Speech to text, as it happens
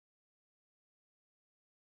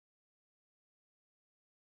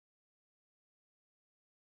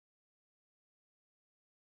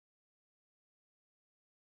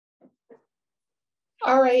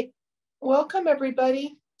All right, welcome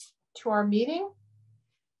everybody to our meeting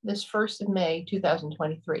this 1st of May,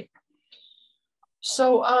 2023.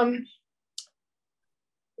 So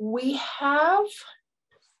we have,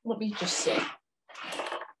 let me just say,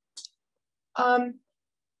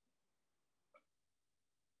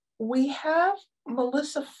 we have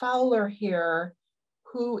Melissa Fowler here,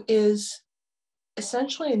 who is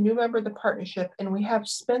essentially a new member of the partnership, and we have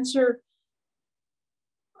Spencer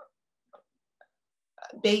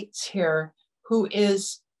Bates here, who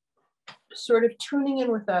is sort of tuning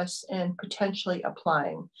in with us and potentially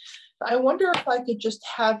applying. I wonder if I could just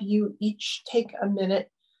have you each take a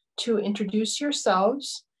minute to introduce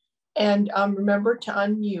yourselves and remember to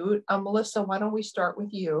unmute. Melissa, why don't we start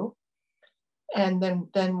with you? And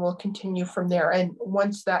then we'll continue from there. And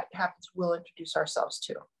once that happens, we'll introduce ourselves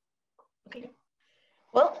too. Okay.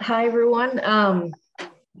 Well, hi everyone.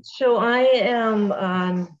 So I am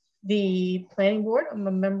on the planning board. I'm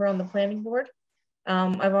a member on the planning board.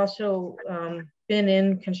 I've also been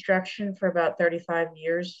in construction for about 35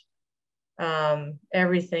 years.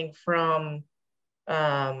 Everything from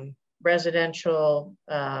residential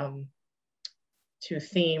to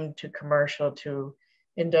themed to commercial to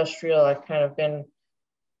industrial. I've kind of been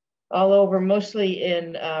all over, mostly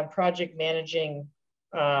in project managing,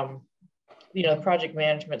 project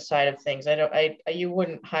management side of things. You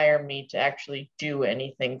wouldn't hire me to actually do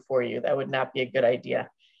anything for you. That would not be a good idea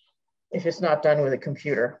if it's not done with a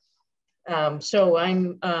computer. So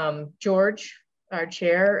I'm George, our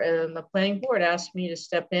chair, and the planning board asked me to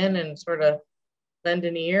step in and sort of lend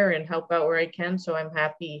an ear and help out where I can. So I'm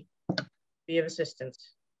happy to be of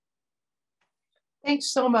assistance.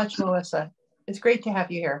 Thanks so much, Melissa. It's great to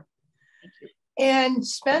have you here. Thank you. And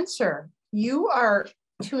Spencer, you are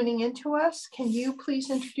tuning into us. Can you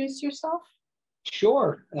please introduce yourself?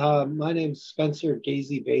 Sure. My name's Spencer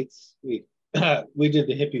Gazy Bates. We did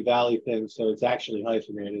the Hippie Valley thing, so it's actually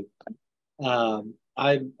hyphenated.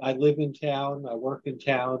 I live in town, I work in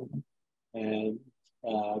town, and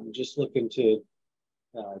I'm just looking to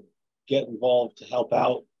get involved to help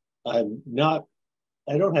out. I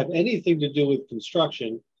don't have anything to do with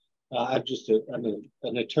construction. I'm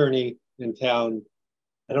an attorney in town.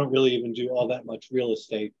 I don't really even do all that much real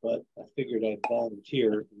estate, but I figured I'd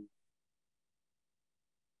volunteer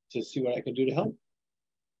to see what I can do to help.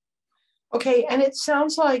 Okay, and it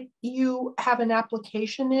sounds like you have an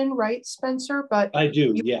application in, right, Spencer? But I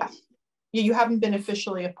do, yes. You haven't been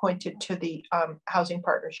officially appointed to the housing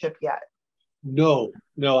partnership yet. No,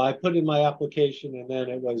 I put in my application and then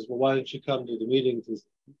it was, well, why don't you come to the meeting to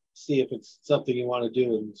see if it's something you want to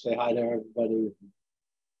do and say hi to everybody.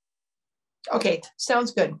 Okay,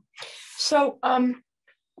 sounds good. So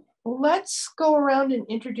let's go around and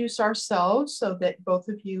introduce ourselves so that both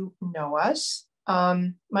of you know us.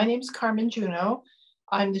 My name is Carmen Juneau.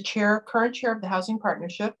 I'm the current chair of the Housing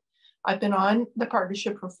Partnership. I've been on the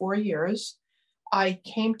partnership for 4 years. I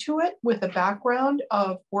came to it with a background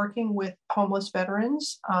of working with homeless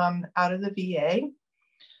veterans out of the VA.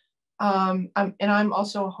 And I'm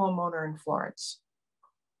also a homeowner in Florence.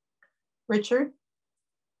 Richard?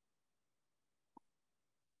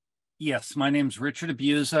 Yes, my name's Richard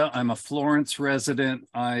Abuza. I'm a Florence resident.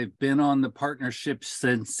 I've been on the partnership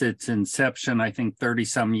since its inception, I think 30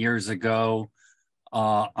 some years ago.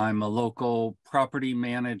 I'm a local property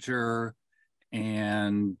manager,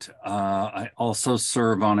 and I also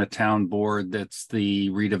serve on a town board that's the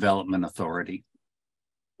redevelopment authority.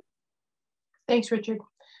 Thanks, Richard.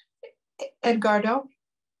 Edgardo?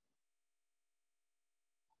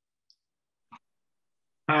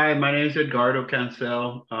 Hi, my name is Edgardo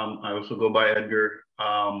Cancel. I also go by Edgar,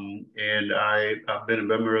 and I've been a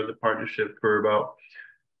member of the partnership for about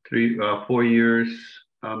 4 years,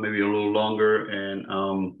 maybe a little longer. And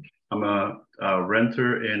I'm a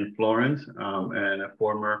renter in Florence and a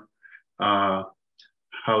former public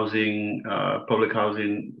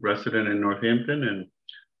housing resident in Northampton, and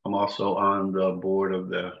I'm also on the board of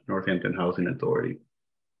the Northampton Housing Authority.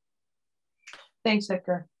 Thanks,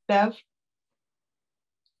 Edgar. Bev?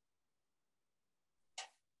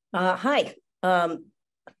 Hi. I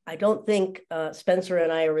don't think Spencer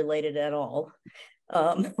and I are related at all,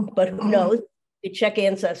 but who knows? We check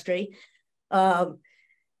ancestry. I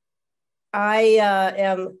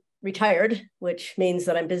am retired, which means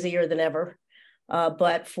that I'm busier than ever.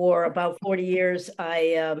 But for about 40 years,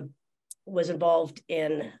 I was involved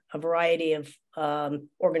in a variety of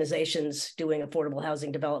organizations doing affordable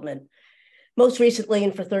housing development. Most recently,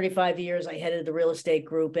 and for 35 years, I headed the real estate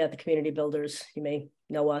group at the Community Builders. You may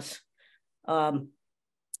know us.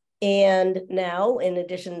 And now, in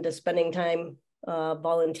addition to spending time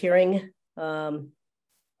volunteering,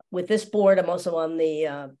 with this board, I'm also on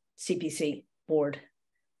the CPC board.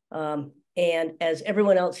 And as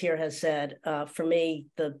everyone else here has said, for me,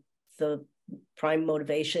 the prime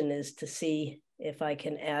motivation is to see if I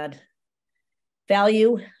can add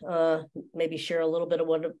value, maybe share a little bit of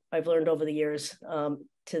what I've learned over the years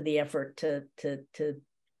to the effort to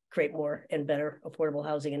create more and better affordable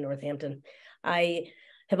housing in Northampton. I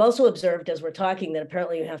have also observed as we're talking that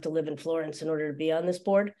apparently you have to live in Florence in order to be on this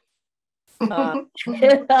board. I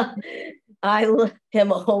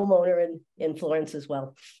am a homeowner in Florence as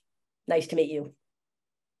well. Nice to meet you.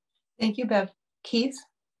 Thank you, Bev. Keith?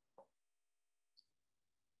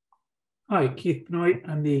 Hi, Keith Benoit.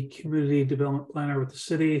 I'm the Community Development Planner with the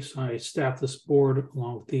city. So I staff this board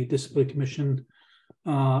along with the Disability Commission.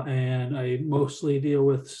 And I mostly deal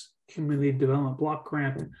with Community Development Block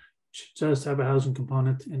Grant, which does have a housing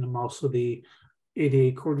component. And I'm also the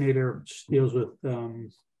ADA coordinator, which deals with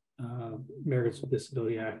Americans with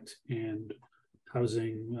Disability Act and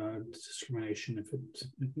housing discrimination if it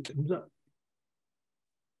comes up.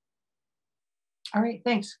 All right,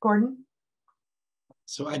 thanks. Gordon?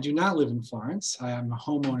 So I do not live in Florence. I am a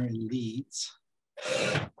homeowner in Leeds.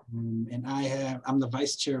 And I'm the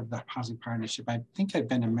vice chair of the Housing Partnership. I think I've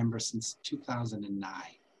been a member since 2009.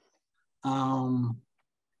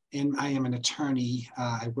 And I am an attorney.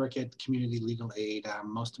 I work at Community Legal Aid.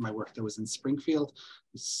 Most of my work though was in Springfield.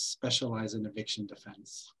 I specialize in eviction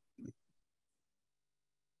defense.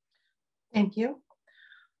 Thank you.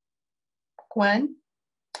 Gwen,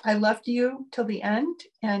 I left you till the end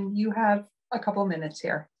and you have a couple minutes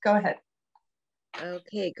here. Go ahead.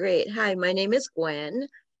 Okay, great. Hi, my name is Gwen.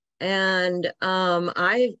 And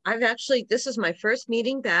I've actually, this is my first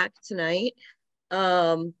meeting back tonight.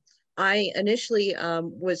 I initially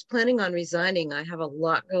was planning on resigning. I have a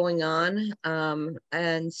lot going on.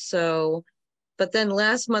 And so, but then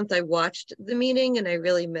last month I watched the meeting and I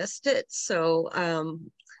really missed it. So,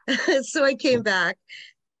 so I came back.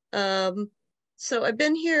 So I've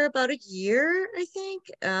been here about a year, I think.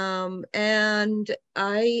 And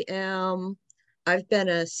I've been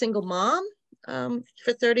a single mom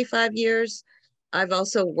for 35 years. I've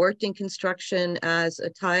also worked in construction as a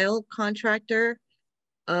tile contractor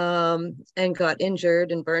and got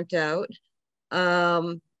injured and burnt out.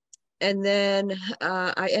 And then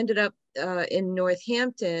I ended up in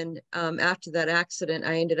Northampton. After that accident,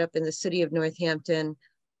 I ended up in the city of Northampton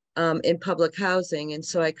in public housing. And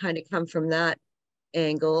so I kind of come from that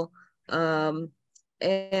angle.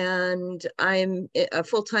 And I'm a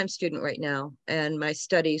full-time student right now, and my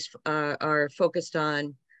studies are focused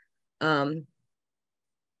on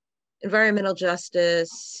environmental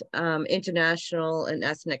justice, international and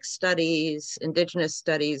ethnic studies, indigenous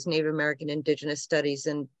studies, Native American indigenous studies,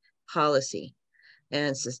 and policy.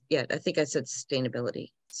 And yeah, I think I said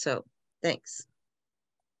sustainability. So thanks.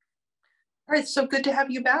 All right, so good to have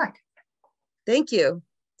you back. Thank you.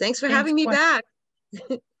 Thanks for having me back.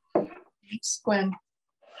 Thanks, Gwen.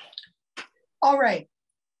 All right,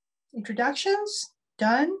 introductions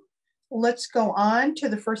done. Let's go on to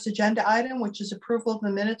the first agenda item, which is approval of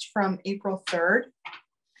the minutes from April 3rd.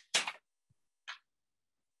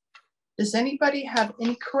 Does anybody have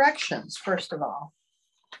any corrections, first of all?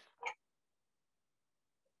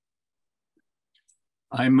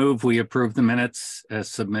 I move we approve the minutes as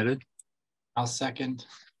submitted. I'll second.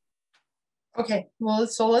 Okay, well,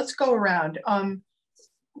 so let's go around.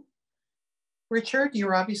 Richard,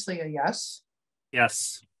 you're obviously a yes.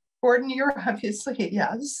 Yes. Gordon, you're obviously a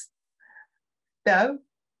yes. Bev?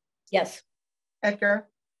 Yes. Edgar?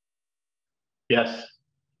 Yes.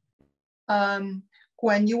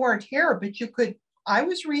 Gwen, you weren't here, but you could, I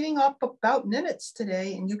was reading up about minutes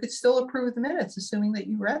today and you could still approve the minutes, assuming that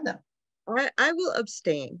you read them. I will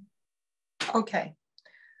abstain. Okay.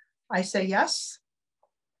 I say yes.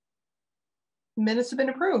 Minutes have been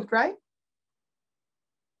approved, right?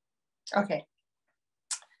 Okay.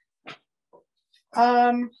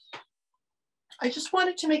 I just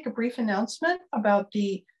wanted to make a brief announcement about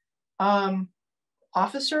the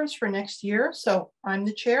officers for next year. So I'm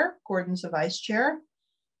the chair, Gordon's the vice chair.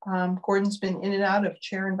 Gordon's been in and out of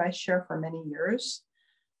chair and vice chair for many years.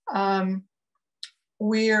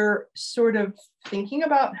 We're sort of thinking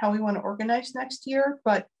about how we want to organize next year,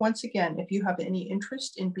 but once again, if you have any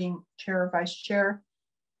interest in being chair or vice chair,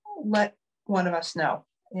 let one of us know,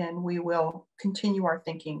 and we will continue our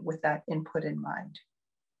thinking with that input in mind.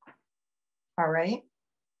 All right.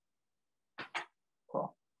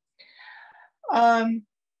 Cool.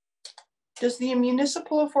 Does the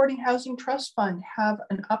Municipal Affording Housing Trust Fund have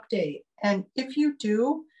an update? And if you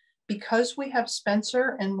do, because we have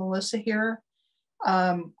Spencer and Melissa here,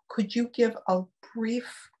 could you give a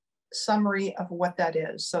brief summary of what that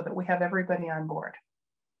is so that we have everybody on board?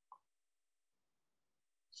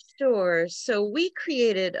 Sure. So we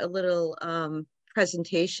created a little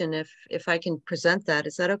presentation. If I can present that,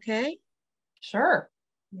 is that okay? Sure.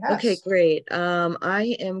 Yes. Okay, great.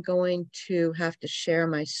 I am going to have to share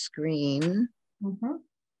my screen. Mm-hmm.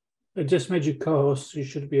 I just made you co-host, so you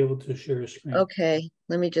should be able to share your screen. Okay,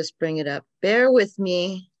 let me just bring it up. Bear with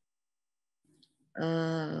me.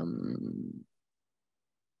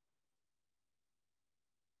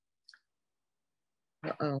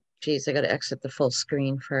 Oh, geez, I got to exit the full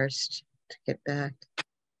screen first to get back.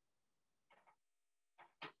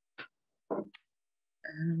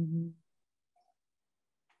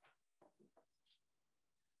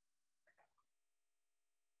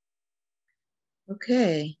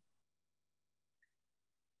 Okay.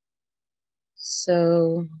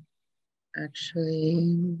 So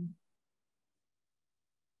actually,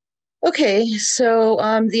 okay, so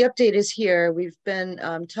the update is here. We've been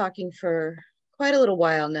talking for quite a little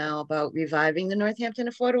while now about reviving the Northampton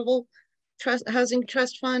Affordable Housing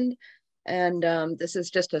Trust Fund. And this is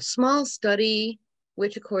just a small study,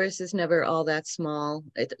 which of course is never all that small.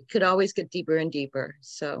 It could always get deeper and deeper.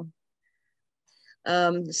 So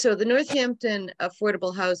the Northampton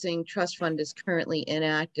Affordable Housing Trust Fund is currently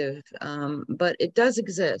inactive, but it does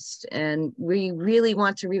exist and we really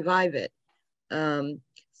want to revive it.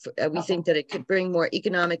 We think that it could bring more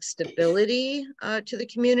economic stability to the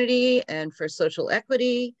community and for social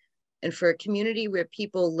equity and for a community where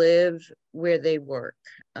people live where they work.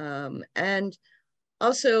 And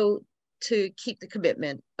also to keep the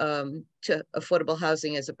commitment to affordable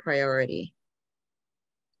housing as a priority.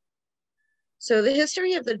 So the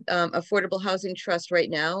history of the Affordable Housing Trust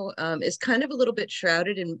right now is kind of a little bit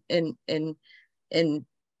shrouded in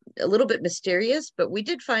a little bit mysterious, but we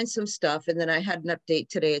did find some stuff. And then I had an update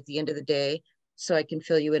today at the end of the day, so I can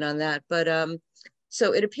fill you in on that. But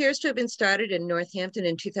so it appears to have been started in Northampton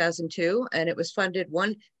in 2002, and it funded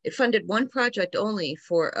one project only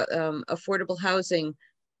for affordable housing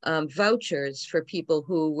vouchers for people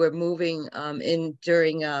who were moving in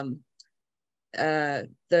during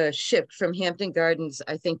the shift from Hampton Gardens,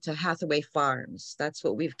 I think, to Hathaway Farms. That's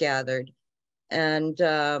what we've gathered. And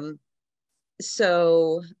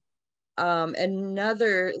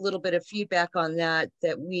another little bit of feedback on that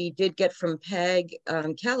we did get from Peg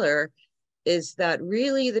Keller is that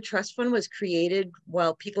really the trust fund was created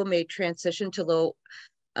while people made transition to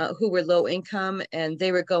who were low income, and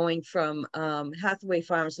they were going from Hathaway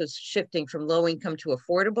Farms was shifting from low income to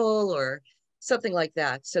affordable or something like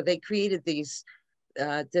that. So they created this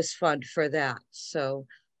fund for that. So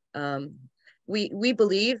we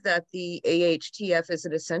believe that the AHTF is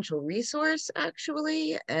an essential resource,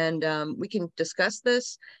 actually, and we can discuss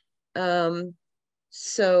this.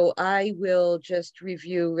 So I will just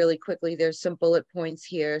review really quickly. There's some bullet points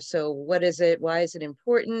here. So what is it? Why is it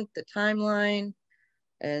important? The timeline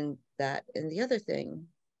and that and the other thing.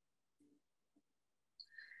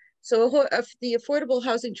 So the Affordable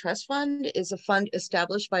Housing Trust Fund is a fund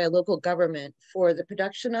established by a local government for the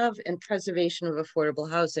production of and preservation of affordable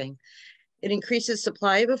housing. It increases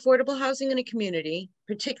supply of affordable housing in a community,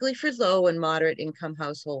 particularly for low and moderate income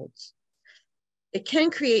households. It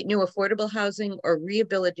can create new affordable housing or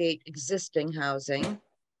rehabilitate existing housing,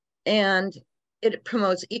 and it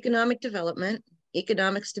promotes economic development,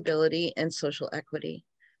 economic stability, and social equity.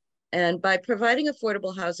 And by providing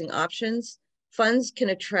affordable housing options, funds can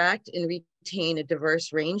attract and retain a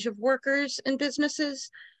diverse range of workers and businesses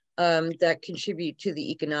that contribute to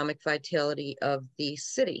the economic vitality of the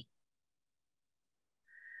city.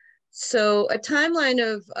 So a timeline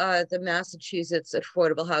of the Massachusetts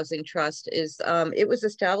Affordable Housing Trust is, it was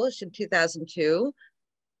established in 2002,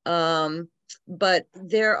 but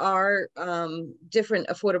there are different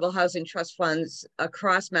affordable housing trust funds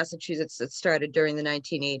across Massachusetts that started during the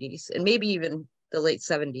 1980s and maybe even the late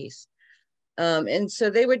 70s. And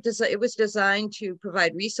so it was designed to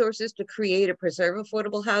provide resources to create or preserve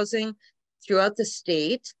affordable housing throughout the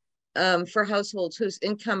state for households whose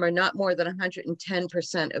income are not more than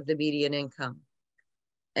 110% of the median income.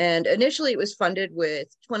 And initially it was funded with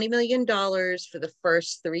 $20 million for the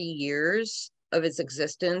first 3 years of its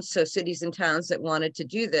existence. So cities and towns that wanted to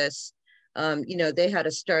do this, they had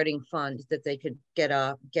a starting fund that they could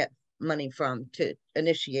get money from to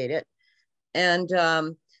initiate it. And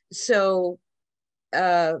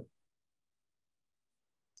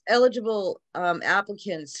eligible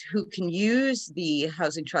applicants who can use the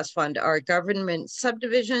Housing Trust Fund are government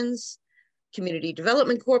subdivisions, community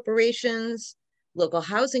development corporations, local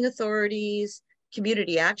housing authorities,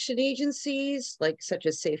 community action agencies, such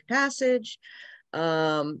as Safe Passage,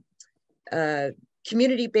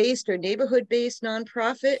 community-based or neighborhood-based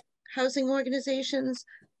nonprofit housing organizations,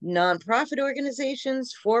 nonprofit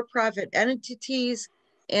organizations, for-profit entities,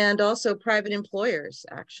 and also private employers,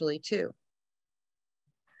 actually, too.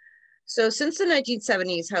 So since the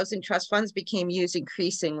 1970s, housing trust funds became used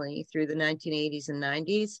increasingly through the 1980s and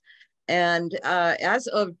 90s. And as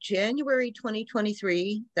of January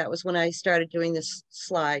 2023, that was when I started doing this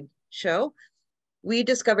slide show, we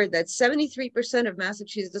discovered that 73% of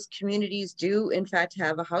Massachusetts communities do in fact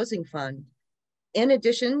have a housing fund in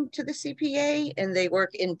addition to the CPA, and they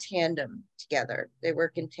work in tandem together. They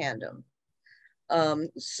work in tandem.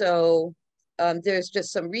 There's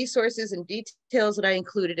just some resources and details that I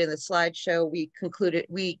included in the slideshow. We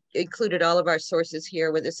included all of our sources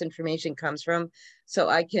here where this information comes from, so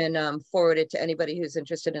I can forward it to anybody who's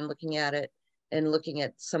interested in looking at it and looking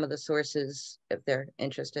at some of the sources if they're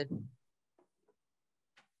interested.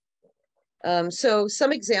 So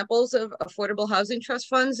some examples of affordable housing trust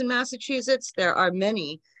funds in Massachusetts, there are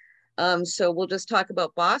many. So we'll just talk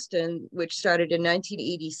about Boston, which started in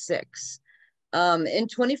 1986. In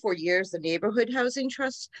 24 years, the Neighborhood Housing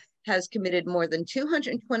Trust has committed more than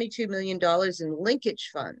 $222 million in linkage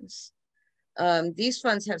funds. These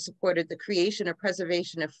funds have supported the creation or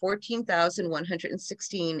preservation of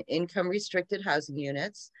 14,116 income restricted housing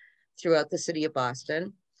units throughout the city of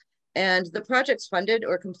Boston. And the projects funded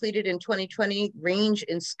or completed in 2020 range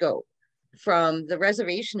in scope from the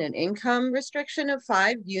reservation and income restriction of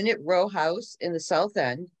 5-unit row house in the South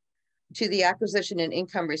End to the acquisition and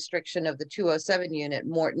income restriction of the 207-unit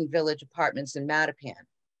Morton Village Apartments in Mattapan.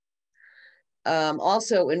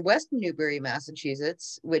 Also in West Newbury,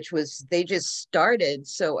 Massachusetts, they just started.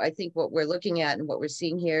 So I think what we're looking at and what we're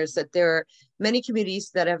seeing here is that there are many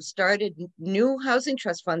communities that have started new housing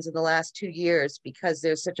trust funds in the last 2 years because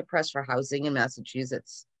there's such a press for housing in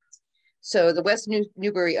Massachusetts. So the West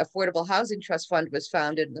Newbury Affordable Housing Trust Fund was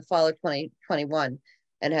founded in the fall of 2021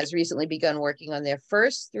 and has recently begun working on their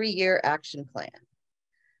first 3-year action plan.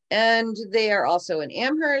 And they are also in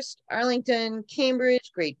Amherst, Arlington,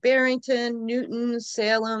 Cambridge, Great Barrington, Newton,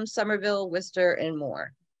 Salem, Somerville, Worcester, and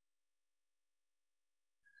more.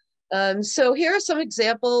 So here are some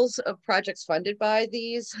examples of projects funded by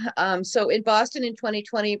these. So in Boston in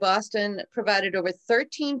 2020, Boston provided over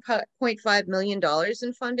 $13.5 million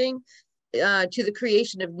in funding to the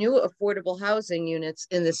creation of new affordable housing units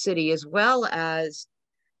in the city, as well as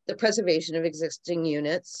the preservation of existing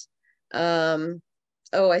units.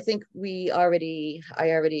 I think I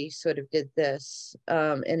already sort of did this.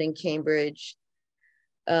 And in Cambridge,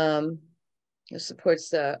 it supports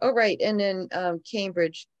the, and in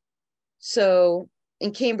Cambridge. So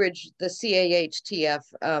in Cambridge, the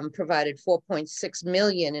CAHTF provided $4.6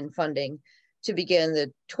 million in funding to begin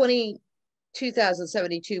the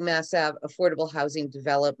 2072 Mass Ave affordable housing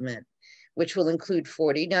development, which will include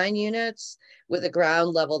 49 units with a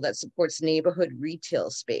ground level that supports neighborhood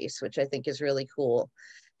retail space, which I think is really cool.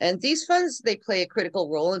 And these funds, they play a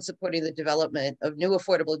critical role in supporting the development of new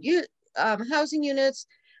affordable housing units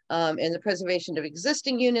and the preservation of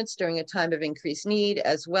existing units during a time of increased need,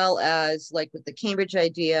 as well as, like with the Cambridge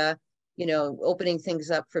idea, opening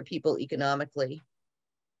things up for people economically.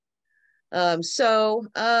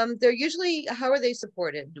 They're usually, how are they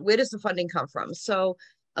supported? Where does the funding come from? So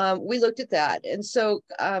we looked at that. And so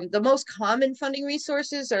the most common funding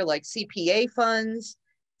resources are like CPA funds,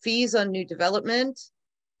 fees on new development,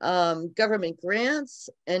 government grants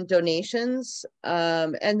and donations,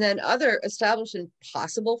 and then other established and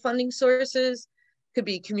possible funding sources could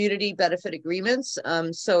be community benefit agreements.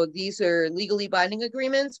 So these are legally binding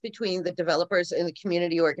agreements between the developers and the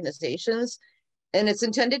community organizations. And it's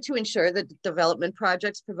intended to ensure that development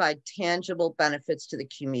projects provide tangible benefits to the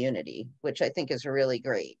community, which I think is really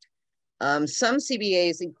great. Some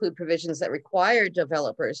CBAs include provisions that require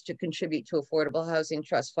developers to contribute to affordable housing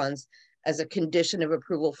trust funds as a condition of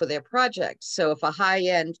approval for their projects. So if a high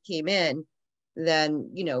end came in,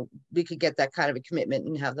 then we could get that kind of a commitment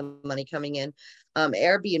and have the money coming in.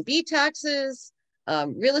 Airbnb taxes,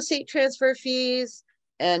 real estate transfer fees,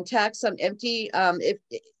 and tax on empty,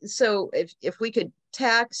 if we could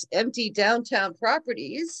tax empty downtown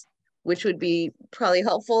properties, which would be probably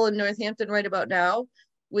helpful in Northampton right about now,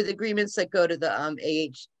 with agreements that go to the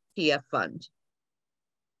AHTF fund.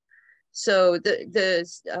 So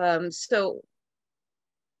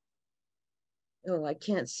I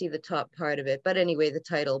can't see the top part of it, but anyway, the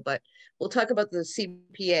title, but we'll talk about the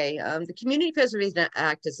CPA. The Community Preservation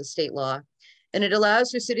Act is a state law, and it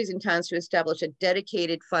allows for cities and towns to establish a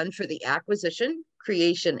dedicated fund for the acquisition,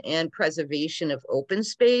 creation, and preservation of open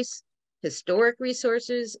space, historic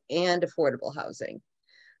resources, and affordable housing.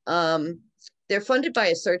 They're funded by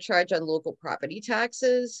a surcharge on local property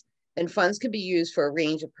taxes, and funds can be used for a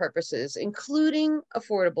range of purposes, including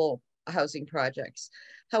affordable housing projects.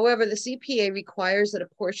 However, the CPA requires that a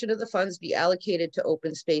portion of the funds be allocated to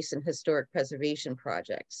open space and historic preservation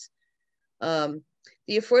projects.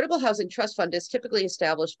 The Affordable Housing Trust Fund is typically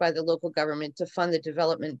established by the local government to fund the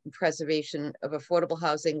development and preservation of affordable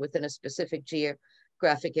housing within a specific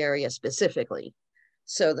geographic area specifically.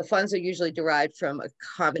 So the funds are usually derived from a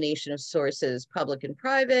combination of sources, public and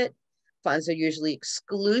private. Funds are usually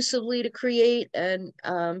exclusively to create and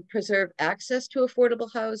preserve access to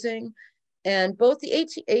affordable housing. And both the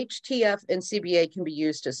HTF and CBA can be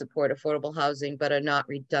used to support affordable housing, but are not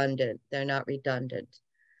redundant. They're not redundant.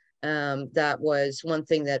 That was one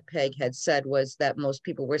thing that Peg had said, was that most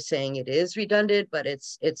people were saying it is redundant, but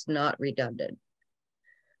it's not redundant.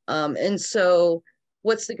 And so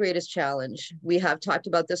what's the greatest challenge? We have talked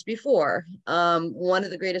about this before. One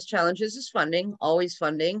of the greatest challenges is funding, always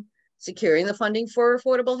funding. Securing the funding for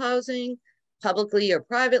affordable housing, publicly or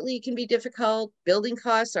privately, can be difficult. Building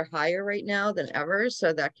costs are higher right now than ever,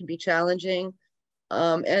 so that can be challenging.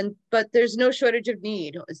 But there's no shortage of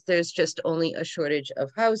need. There's just only a shortage of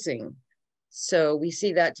housing. So we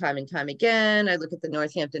see that time and time again. I look at the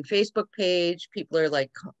Northampton Facebook page. People are like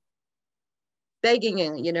begging,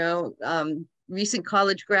 and recent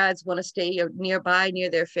college grads want to stay nearby, near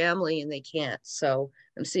their family, and they can't. So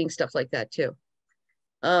I'm seeing stuff like that too.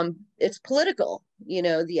 It's political.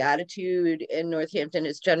 The attitude in Northampton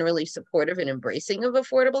is generally supportive and embracing of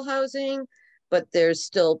affordable housing, but there's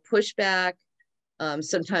still pushback.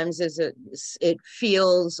 Sometimes it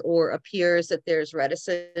feels or appears that there's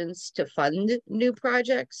reticence to fund new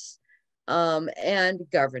projects and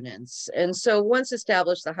governance. And so once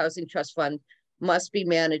established, the Housing Trust Fund must be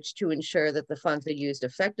managed to ensure that the funds are used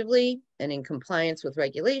effectively and in compliance with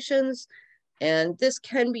regulations. And this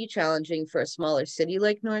can be challenging for a smaller city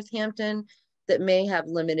like Northampton that may have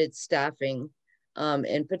limited staffing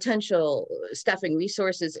and potential staffing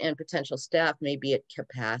resources, and potential staff may be at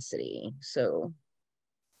capacity. So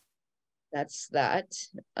that's that.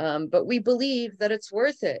 But we believe that it's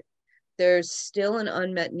worth it. There's still an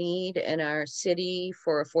unmet need in our city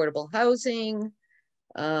for affordable housing.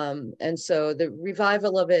 And so the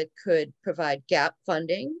revival of it could provide gap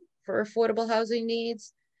funding for affordable housing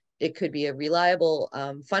needs. It could be a reliable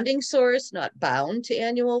funding source, not bound to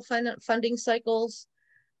annual funding cycles.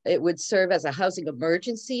 It would serve as a housing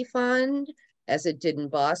emergency fund, as it did in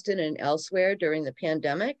Boston and elsewhere during the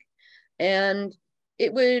pandemic. And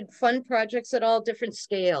it would fund projects at all different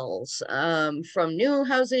scales, from new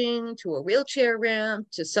housing to a wheelchair ramp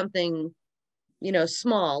to something,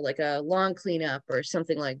 small, like a lawn cleanup or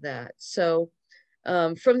something like that. So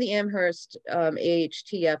from the Amherst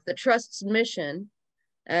AHTF, the Trust's mission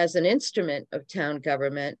as an instrument of town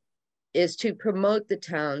government is to promote the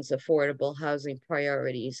town's affordable housing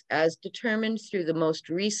priorities as determined through the most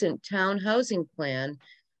recent town housing plan,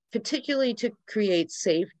 particularly to create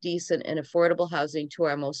safe, decent, and affordable housing to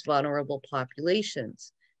our most vulnerable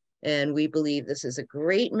populations. And we believe this is a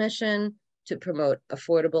great mission to promote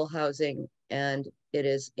affordable housing, and it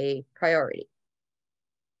is a priority.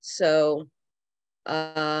 So,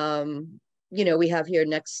 we have here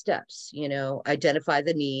next steps, identify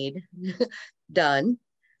the need, done,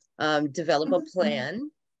 develop a plan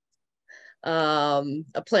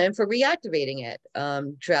for reactivating it,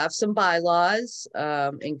 draft some bylaws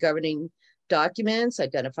and governing documents,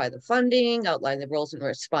 identify the funding, outline the roles and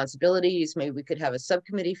responsibilities. Maybe we could have a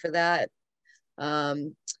subcommittee for that.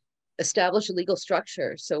 Establish a legal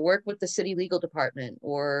structure. So work with the city legal department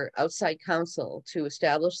or outside counsel to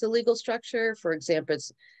establish the legal structure. For example,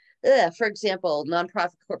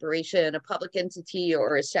 nonprofit corporation, a public entity,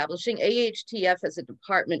 or establishing AHTF as a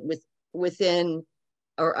department within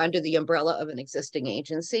or under the umbrella of an existing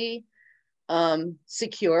agency.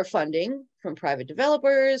 Secure funding from private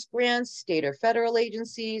developers, grants, state or federal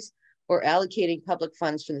agencies, or allocating public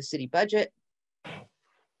funds from the city budget.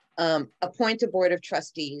 Appoint a board of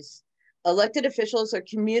trustees. Elected officials or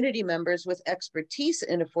community members with expertise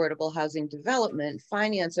in affordable housing development,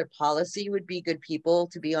 finance, or policy would be good people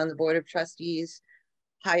to be on the board of trustees.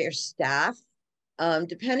 Hire staff,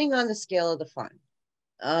 depending on the scale of the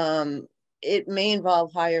fund. It may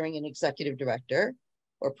involve hiring an executive director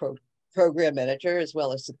or program manager, as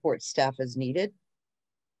well as support staff as needed.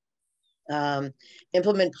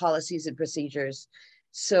 Implement policies and procedures.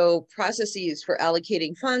 So processes for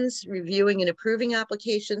allocating funds, reviewing and approving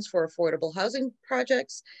applications for affordable housing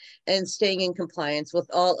projects, and staying in compliance with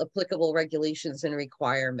all applicable regulations and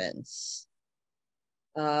requirements.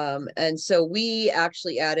 And so we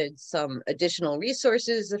actually added some additional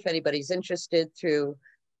resources if anybody's interested through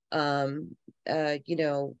you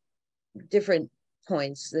know, different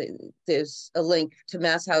points. There's a link to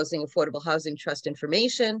Mass Housing Affordable Housing Trust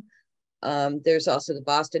information. There's also the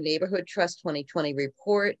Boston Neighborhood Trust 2020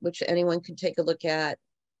 report, which anyone can take a look at.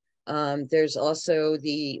 There's also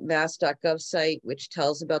the mass.gov site, which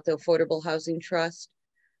tells about the Affordable Housing Trust.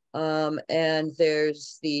 And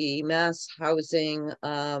there's the Mass Housing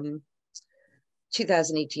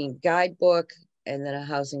 2018 guidebook, and then a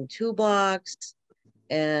housing toolbox,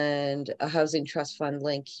 and a housing trust fund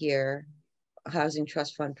link here, a housing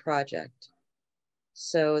trust fund project.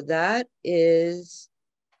 So that is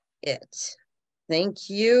it. Thank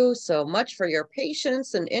you so much for your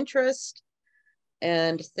patience and interest.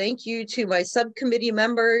 And thank you to my subcommittee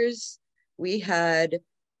members. We had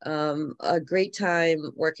a great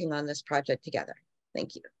time working on this project together.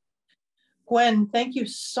 Thank you. Gwen, thank you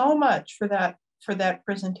so much for that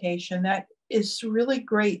presentation. That is really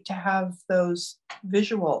great to have those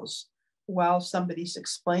visuals while somebody's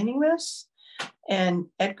explaining this. And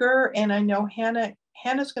Edgar, and I know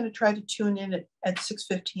Hannah's going to try to tune in at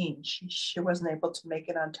 6:15. She wasn't able to make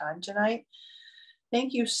it on time tonight.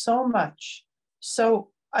 Thank you so much. So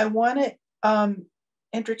I want to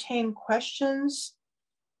entertain questions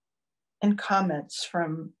and comments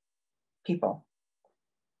from people.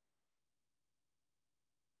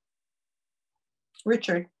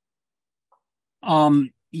 Richard.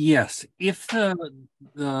 Yes, if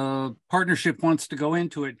the partnership wants to go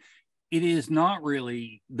into it, it is not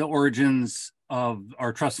really, the origins of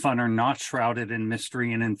our trust fund are not shrouded in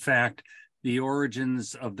mystery. And in fact, the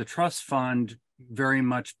origins of the trust fund very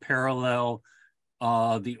much parallel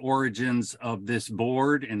the origins of this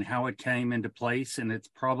board and how it came into place. And it's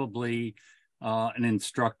probably an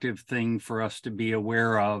instructive thing for us to be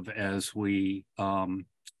aware of as we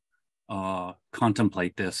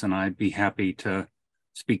contemplate this. And I'd be happy to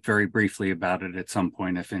speak very briefly about it at some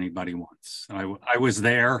point if anybody wants. I was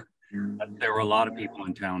there. There were a lot of people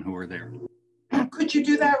in town who were there. Could you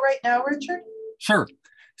do that right now, Richard? Sure.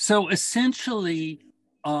 So essentially,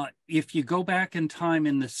 if you go back in time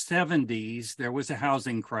in the 70s, there was a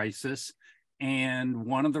housing crisis. And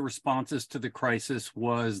one of the responses to the crisis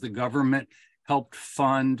was the government helped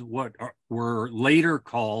fund what were later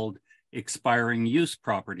called expiring use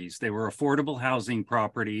properties. They were affordable housing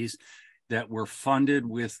properties that were funded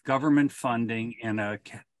with government funding, and a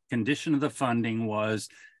condition of the funding was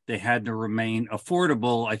they had to remain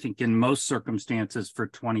affordable, I think in most circumstances, for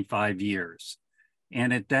 25 years.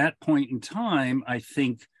 And at that point in time, I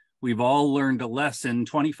think we've all learned a lesson.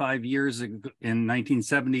 25 years ago, in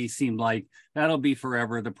 1970 seemed like that'll be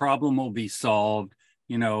forever. The problem will be solved.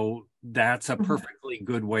 You know, that's a perfectly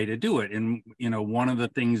good way to do it. And, you know, one of the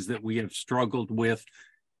things that we have struggled with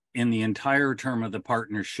in the entire term of the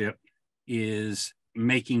partnership is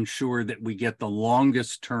making sure that we get the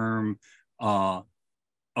longest term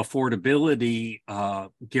affordability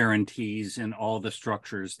guarantees in all the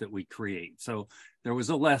structures that we create. So there was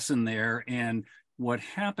a lesson there. And what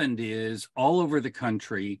happened is all over the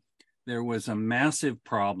country, there was a massive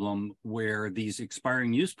problem where these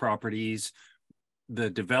expiring use properties, the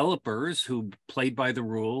developers who played by the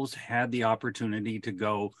rules had the opportunity to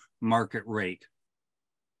go market rate.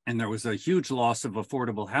 And there was a huge loss of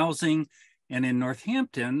affordable housing. And in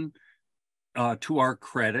Northampton, to our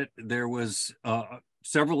credit, there was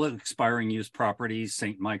several expiring use properties,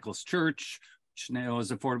 St. Michael's Church, which now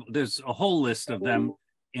is affordable. There's a whole list of them.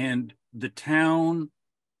 And the town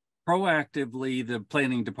proactively, the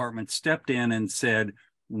planning department stepped in and said,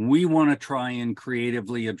 we want to try and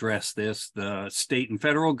creatively address this. The state and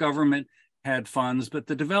federal government had funds, but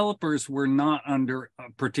the developers were not under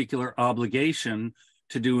a particular obligation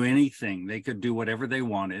to do anything. They could do whatever they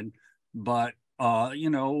wanted, but you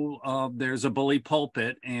know, there's a bully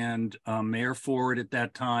pulpit, and Mayor Ford at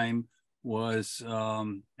that time was,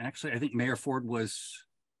 actually, I think Mayor Ford was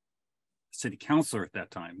city councilor at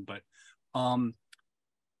that time, but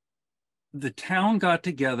the town got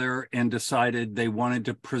together and decided they wanted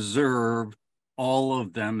to preserve all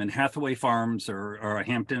of them. And Hathaway Farms or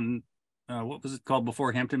Hampton, what was it called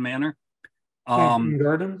before Hampton Manor? Hampton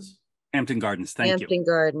Gardens? Hampton Gardens, thank you. Hampton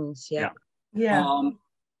Gardens, yeah.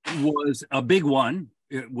 Was a big one.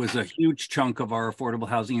 It was a huge chunk of our affordable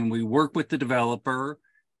housing, and we worked with the developer.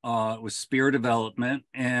 It was Spear Development,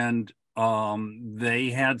 and they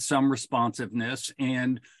had some responsiveness,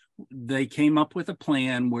 and they came up with a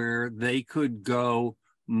plan where they could go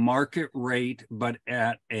market rate, but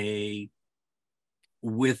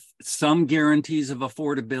with some guarantees of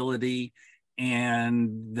affordability,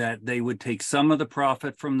 and that they would take some of the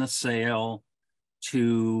profit from the sale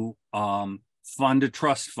to fund a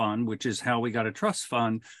trust fund, which is how we got a trust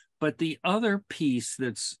fund. But the other piece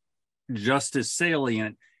that's just as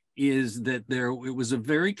salient is that it was a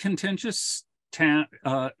very contentious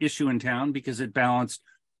issue in town because it balanced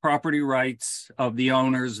property rights of the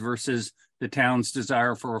owners versus the town's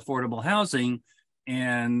desire for affordable housing.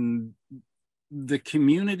 And the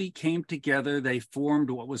community came together. They formed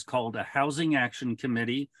what was called a Housing Action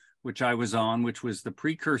Committee, which I was on, which was the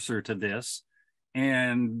precursor to this.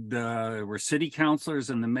 And there were city councilors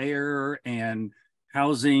and the mayor and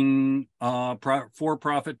housing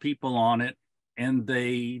for-profit people on it. And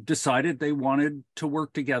they decided they wanted to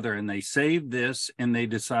work together, and they saved this, and they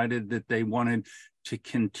decided that they wanted to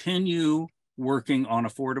continue working on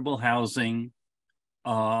affordable housing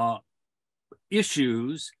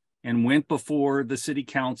issues, and went before the city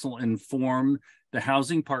council and formed the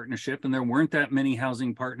housing partnership. And there weren't that many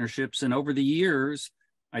housing partnerships. And over the years,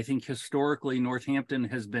 I think historically, Northampton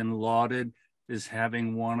has been lauded as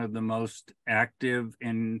having one of the most active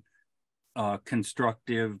and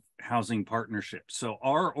constructive housing partnerships. So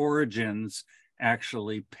our origins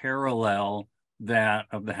actually parallel that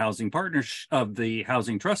of the housing partnership of the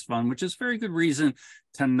Housing Trust Fund, which is very good reason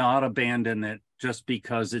to not abandon it just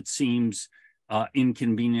because it seems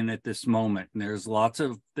inconvenient at this moment. And there's lots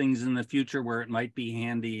of things in the future where it might be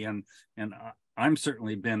handy, and I'm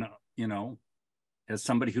certainly been, you know, as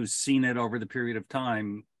somebody who's seen it over the period of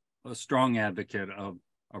time, a strong advocate of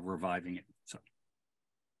reviving it. So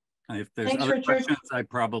if there's Thanks, other Richard. questions, I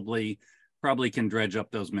probably can dredge up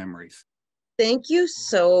those memories. Thank you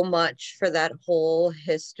so much for that whole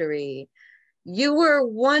history. You were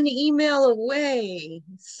one email away,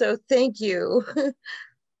 so thank you.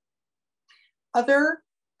 Other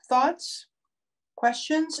thoughts,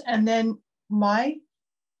 questions? And then my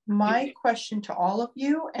question to all of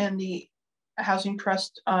you and the Housing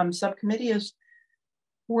Trust subcommittee is,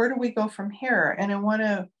 where do we go from here? And I want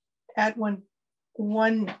to add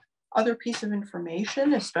one other piece of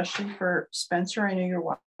information, especially for Spencer. I know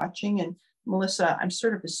you're watching, and Melissa, I'm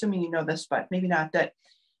sort of assuming you know this, but maybe not, that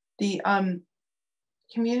the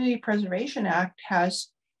Community Preservation Act has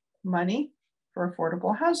money for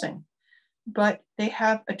affordable housing, but they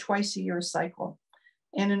have a twice-a-year cycle.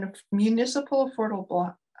 And in a municipal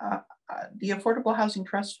affordable, the Affordable Housing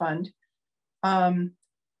Trust Fund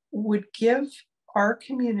would give our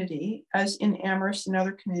community, as in Amherst and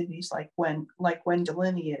other communities like when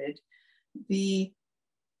delineated, the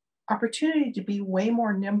opportunity to be way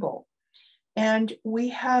more nimble. And we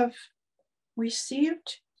have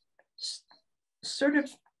received sort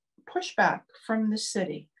of pushback from the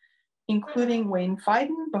city, including Wayne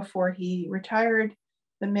Fiden before he retired,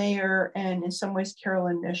 the mayor, and in some ways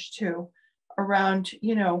Carolyn Mish too, around,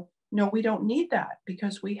 you know, no, we don't need that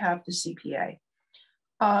because we have the CPA.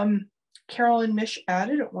 Carolyn Mish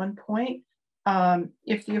added at one point,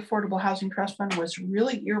 if the Affordable Housing Trust Fund was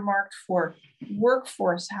really earmarked for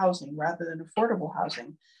workforce housing rather than affordable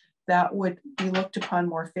housing, that would be looked upon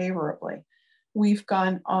more favorably. We've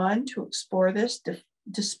gone on to explore this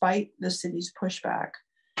despite the city's pushback.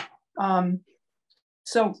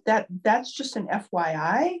 So that's just an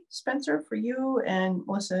FYI, Spencer, for you, and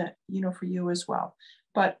Melissa, you know, for you as well.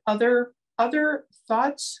 But other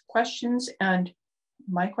thoughts, questions, and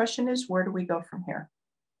my question is, where do we go from here?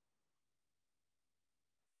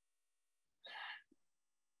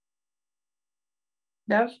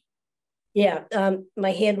 Bev? Yeah,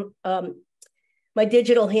 my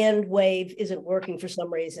digital hand wave isn't working for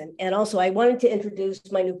some reason. And also I wanted to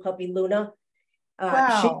introduce my new puppy, Luna.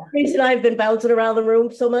 Wow. She's the reason I've been bouncing around the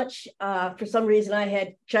room so much. For some reason I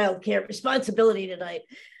had childcare responsibility tonight.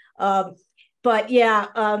 But yeah,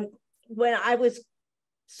 when I was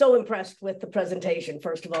so impressed with the presentation,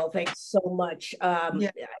 first of all, thanks so much.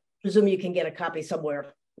 Yeah. I presume you can get a copy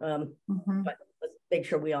somewhere, but let's make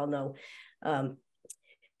sure we all know.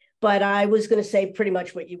 But I was going to say pretty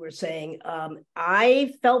much what you were saying.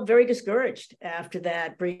 I felt very discouraged after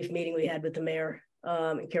that brief meeting we had with the mayor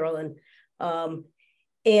and Carolyn.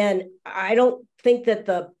 And I don't think that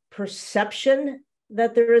the perception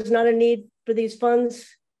that there is not a need for these funds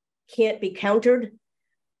can't be countered.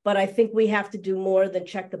 But I think we have to do more than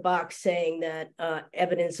check the box saying that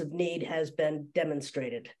evidence of need has been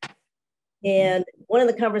demonstrated. And one of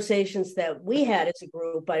the conversations that we had as a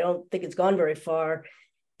group, I don't think it's gone very far,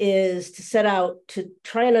 is to set out to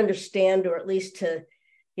try and understand, or at least to,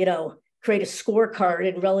 you know, create a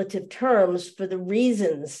scorecard in relative terms for the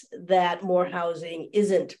reasons that more housing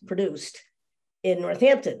isn't produced in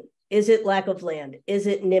Northampton. Is it lack of land? Is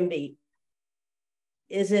it NIMBY?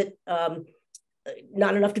 Is it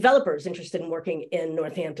not enough developers interested in working in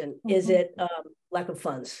Northampton? Is it lack of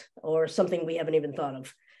funds or something we haven't even thought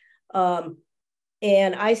of?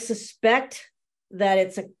 And I suspect that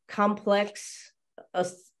it's a complex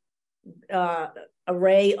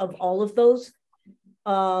array of all of those.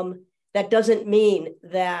 That doesn't mean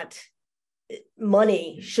that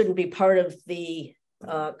money shouldn't be part of the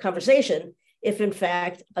conversation if in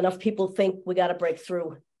fact enough people think we got to break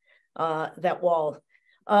through that wall.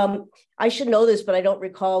 I should know this, but I don't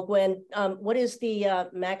recall, Gwen. What is the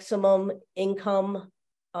maximum income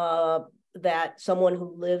that someone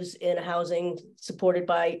who lives in housing supported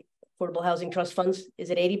by affordable housing trust funds? Is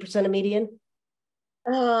it 80% of median?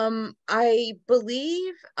 I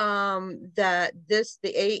believe that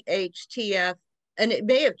the AHTF, and it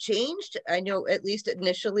may have changed. I know at least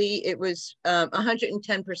initially it was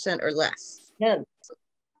 110% or less. Yeah.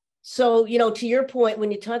 So, you know, to your point,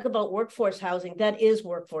 when you talk about workforce housing, that is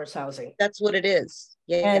workforce housing. That's what it is.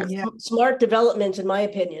 Yeah. And smart developments, in my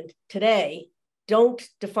opinion, today don't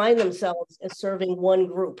define themselves as serving one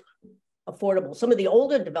group, affordable. Some of the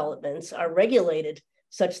older developments are regulated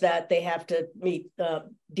such that they have to meet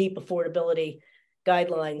deep affordability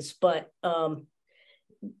guidelines. But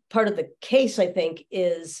part of the case, I think,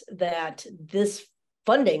 is that this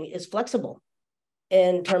funding is flexible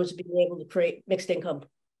in terms of being able to create mixed income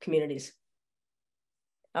communities.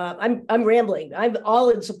 I'm rambling. I'm all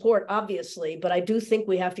in support, obviously, but I do think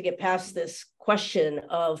we have to get past this question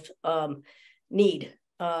of need.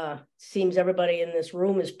 Seems everybody in this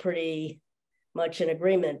room is pretty much in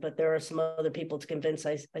agreement, but there are some other people to convince,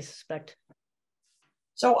 I suspect.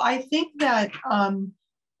 So I think that,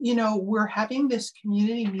 you know, we're having this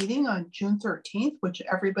community meeting on June 13th, which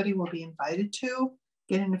everybody will be invited to,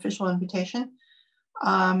 get an official invitation,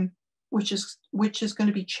 which is going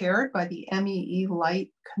to be chaired by the MEE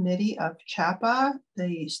Light Committee of CHAPA,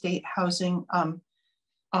 the state housing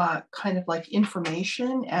kind of like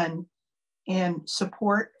information and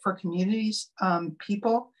support for communities,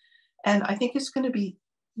 people. And I think it's going to be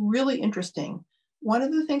really interesting. One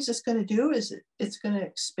of the things it's going to do is it's going to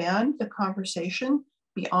expand the conversation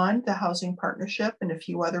beyond the housing partnership and a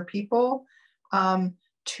few other people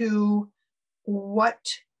to what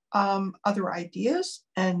other ideas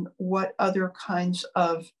and what other kinds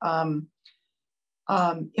of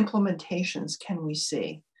implementations can we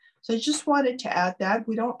see. So I just wanted to add that.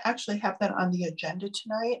 We don't actually have that on the agenda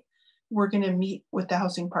tonight. We're going to meet with the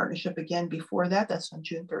housing partnership again before that. That's on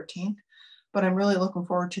June 13th. But I'm really looking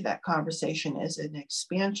forward to that conversation as an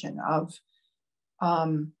expansion of,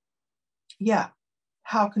 how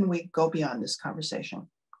can we go beyond this conversation?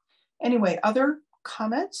 Anyway, other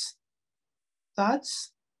comments,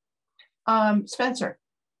 thoughts? Spencer.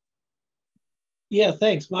 Yeah,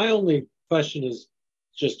 thanks. My only question is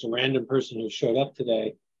just a random person who showed up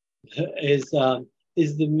today. Is the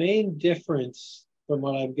main difference from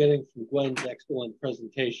what I'm getting from Gwen's excellent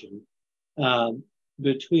presentation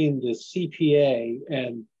between the CPA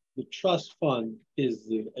and the trust fund is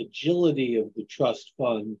the agility of the trust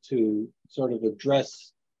fund to sort of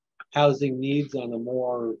address housing needs on a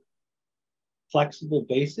more flexible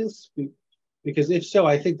basis? Because if so,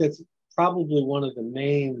 I think that's probably one of the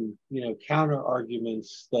main, counter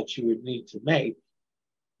arguments that you would need to make,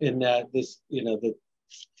 in that this, the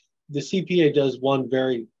CPA does one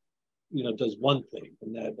very, does one thing,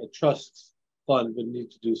 and that a trust fund would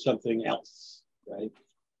need to do something else, right?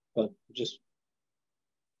 But just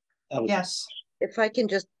yes. If I can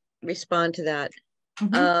just respond to that.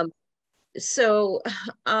 Mm-hmm. So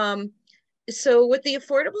with the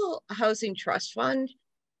Affordable Housing Trust Fund,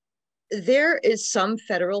 there is some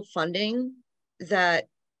federal funding that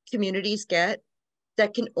communities get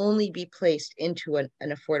that can only be placed into an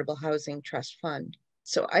affordable housing trust fund.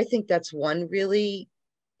 So I think that's one really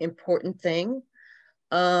important thing.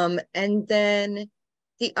 And then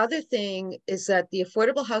the other thing is that the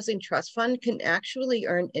Affordable Housing Trust Fund can actually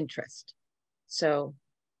earn interest. So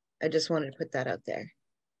I just wanted to put that out there.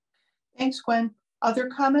 Thanks, Gwen. Other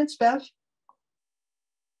comments, Bev?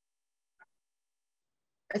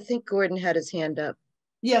 I think Gordon had his hand up.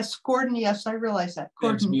 Yes, Gordon, yes, I realize that.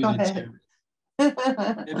 Gordon, go ahead.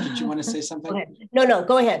 Did you want to say something? No,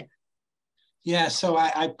 go ahead. Yeah, so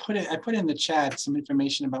I put in the chat some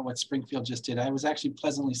information about what Springfield just did. I was actually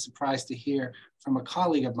pleasantly surprised to hear from a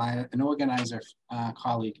colleague of mine, an organizer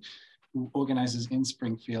colleague who organizes in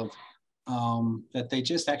Springfield, that they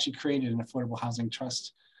just actually created an affordable housing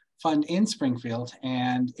trust fund in Springfield,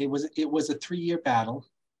 and it was a 3-year battle.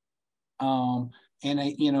 And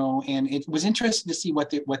it was interesting to see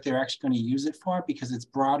what they're actually going to use it for, because it's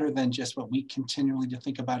broader than just what we continually to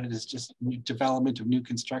think about it as just new development of new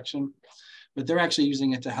construction. But they're actually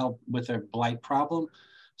using it to help with their blight problem.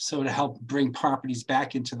 So to help bring properties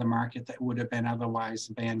back into the market that would have been otherwise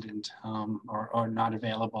abandoned or not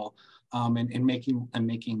available, and making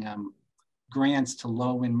grants to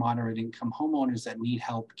low and moderate income homeowners that need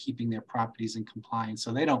help keeping their properties in compliance,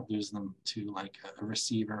 so they don't lose them to like a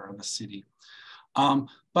receiver or the city.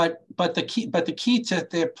 But the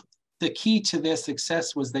key to their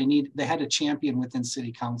success was they had a champion within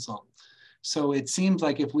city council. So it seems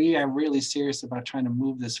like if we are really serious about trying to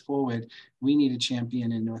move this forward, we need a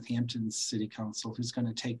champion in Northampton City Council who's going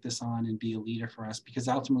to take this on and be a leader for us, because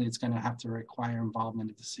ultimately it's going to have to require involvement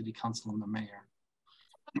of the city council and the mayor.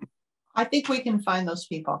 I think we can find those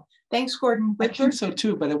people. Thanks, Gordon. Richard? I think so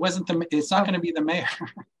too, but it's not going to be the mayor.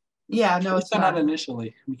 Yeah, no, it's not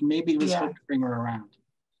initially. Maybe it was hoped to bring her around.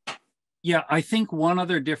 Yeah, I think one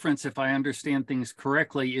other difference, if I understand things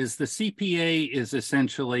correctly, is the CPA is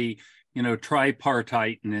essentially, you know,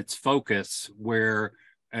 tripartite in its focus, where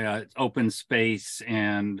open space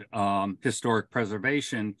and historic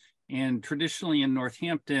preservation. And traditionally in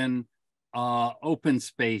Northampton, open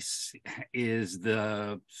space is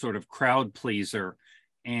the sort of crowd pleaser,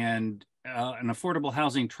 and an affordable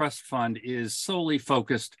housing trust fund is solely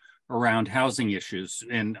focused around housing issues.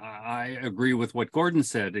 And I agree with what Gordon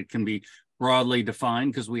said. It can be broadly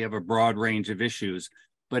defined because we have a broad range of issues,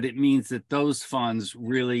 but it means that those funds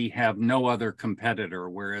really have no other competitor.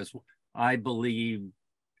 Whereas I believe,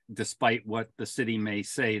 despite what the city may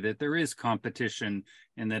say, that there is competition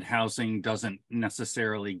and that housing doesn't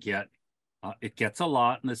necessarily get, it gets a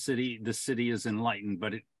lot in the city. The city is enlightened,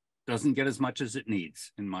 but it doesn't get as much as it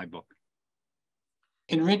needs in my book.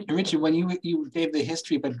 And Richard, when you gave the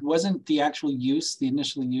history, but wasn't the actual use, the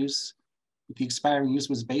initial use, the expiring use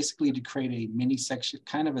was basically to create a mini section,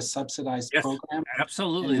 kind of a subsidized program?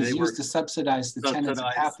 Absolutely. And it was used to subsidize the tenants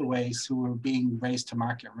of Hathaways who were being raised to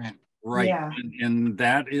market rent. Right. Yeah. And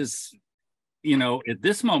that is, you know, at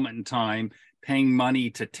this moment in time, paying money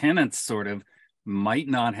to tenants sort of might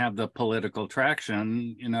not have the political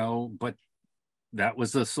traction, you know, but that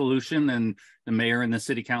was the solution, and the mayor and the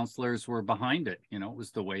city councilors were behind it. You know, it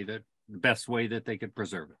was the best way that they could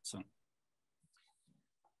preserve it. So.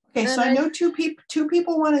 Okay, so I know two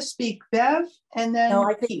people want to speak, Bev, and then no,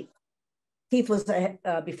 I think Keith was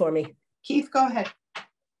before me. Keith, go ahead.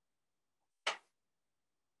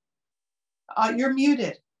 You're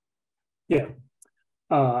muted. Yeah.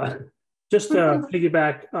 Just to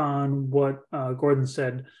piggyback on what Gordon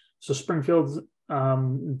said. So Springfield,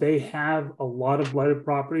 they have a lot of blighted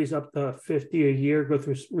properties, up to 50 a year, go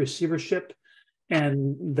through receivership.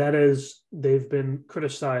 And that is, they've been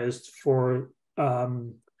criticized for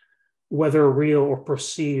whether real or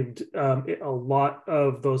perceived. A lot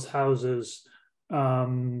of those houses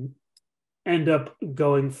end up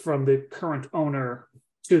going from the current owner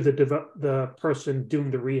to the person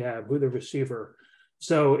doing the rehab, who the receiver.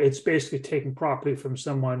 So it's basically taking property from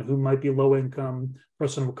someone who might be low income,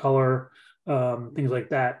 person of color, things like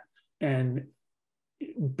that, and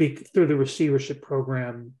through the receivership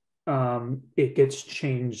program, it gets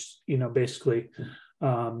changed, you know, basically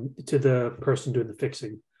to the person doing the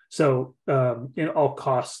fixing. So in all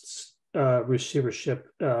costs, receivership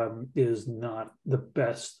is not the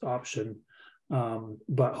best option,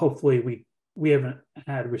 but hopefully we haven't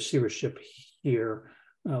had receivership here,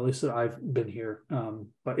 at least that I've been here,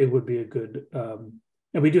 but it would be a good,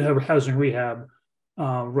 and we do have a housing rehab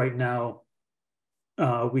right now.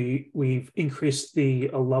 We've increased the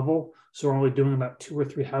level, so we're only doing about 2 or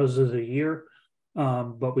 3 houses a year,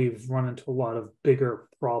 but we've run into a lot of bigger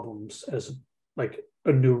problems, as like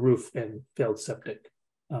a new roof and failed septic,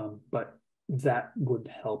 but that would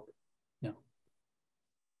help. Yeah.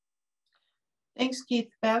 Thanks, Keith.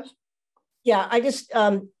 Bev? Yeah, I just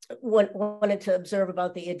wanted to observe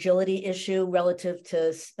about the agility issue relative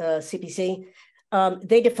to CPC.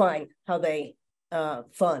 They define how they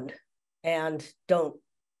fund and don't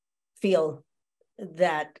feel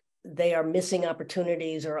that they are missing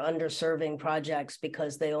opportunities or underserving projects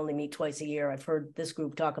because they only meet twice a year. I've heard this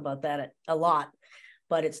group talk about that a lot,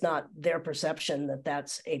 but it's not their perception that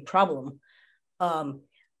that's a problem.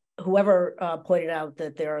 Whoever pointed out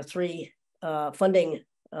that there are 3 funding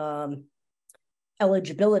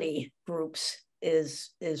eligibility groups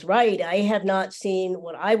is right. I have not seen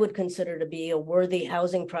what I would consider to be a worthy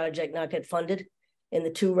housing project not get funded in the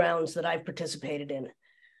 2 rounds that I've participated in.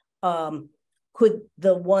 Could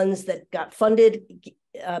the ones that got funded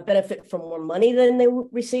benefit from more money than they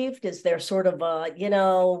received? Is there sort of a, you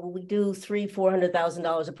know, we do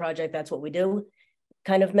 $300,000-$400,000 a project, that's what we do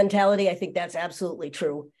kind of mentality? I think that's absolutely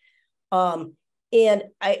true. And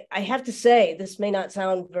I have to say, this may not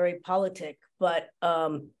sound very politic, but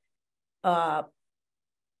the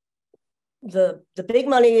big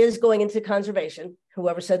money is going into conservation.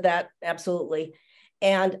 Whoever said that, absolutely.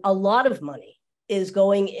 And a lot of money is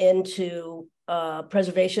going into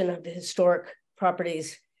preservation of the historic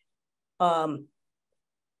properties, that,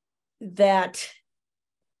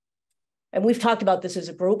 and we've talked about this as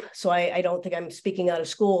a group, so I don't think I'm speaking out of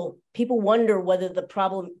school. People wonder whether the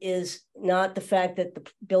problem is not the fact that the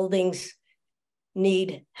buildings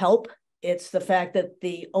need help. It's the fact that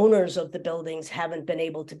the owners of the buildings haven't been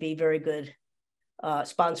able to be very good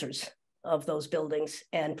sponsors of those buildings,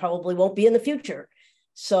 and probably won't be in the future.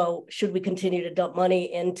 So should we continue to dump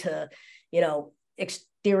money into,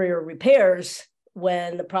 exterior repairs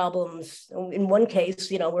when the problems, in one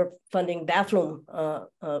case, we're funding bathroom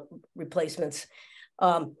replacements.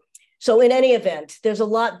 So in any event, there's a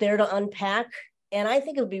lot there to unpack. And I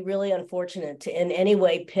think it would be really unfortunate to in any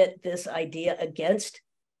way pit this idea against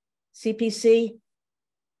CPC.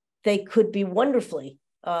 They could be wonderfully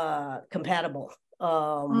compatible.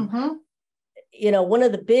 One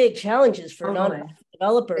of the big challenges for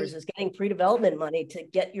non-developers is getting pre-development money to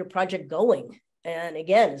get your project going. And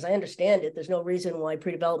again, as I understand it, there's no reason why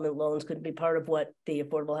pre-development loans couldn't be part of what the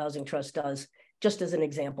Affordable Housing Trust does, just as an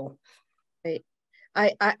example. Right.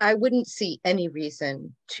 I wouldn't see any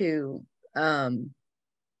reason to, pit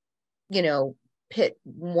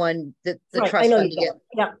the right, trust fund together.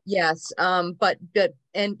 Yeah. Yes. But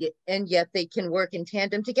yet they can work in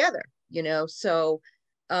tandem together, so,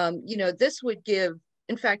 this would give,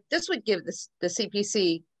 in fact, this would give the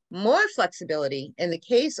CPC more flexibility in the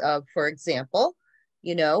case of, for example,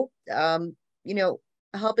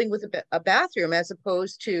 helping with a bathroom as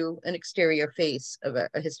opposed to an exterior face of a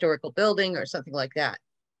historical building or something like that.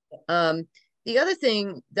 The other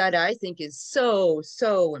thing that I think is so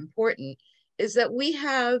important is that we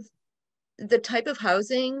have the type of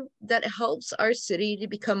housing that helps our city to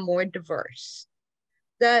become more diverse,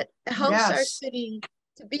 that helps our city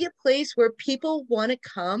to be a place where people want to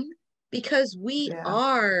come, because we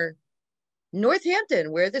are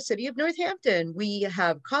Northampton. We're the city of Northampton. We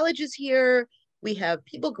have colleges here. We have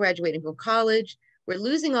people graduating from college. We're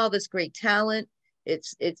losing all this great talent.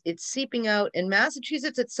 It's seeping out, and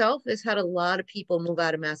Massachusetts itself has had a lot of people move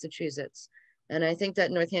out of Massachusetts. And I think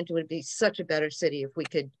that Northampton would be such a better city if we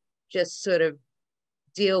could just sort of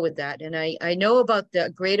deal with that. And I know about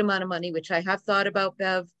the great amount of money, which I have thought about,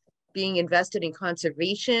 Bev, being invested in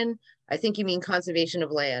conservation. I think you mean conservation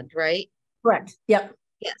of land, right? Correct. Yep.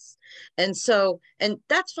 Yes. And so, and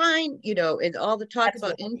that's fine, and all the talk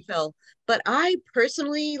about infill, but I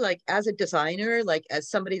personally, like as a designer, like as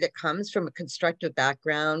somebody that comes from a constructive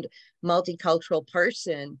background, multicultural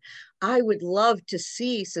person, I would love to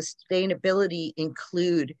see sustainability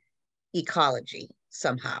include ecology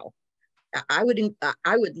somehow. I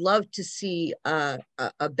would love to see a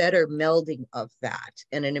better melding of that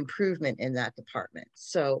and an improvement in that department.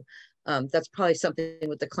 So that's probably something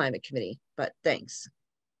with the climate committee, but thanks.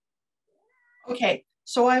 Okay,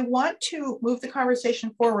 so I want to move the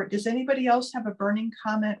conversation forward. Does anybody else have a burning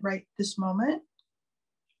comment right this moment?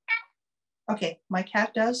 Okay, my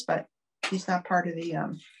cat does, but he's not part of the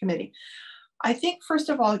committee. I think, first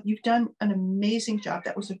of all, you've done an amazing job.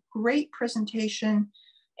 That was a great presentation.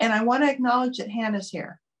 And I want to acknowledge that Hannah's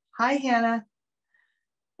here. Hi, Hannah.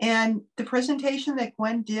 And the presentation that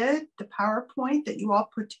Gwen did, the PowerPoint that you all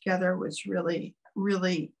put together was really,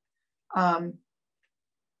 really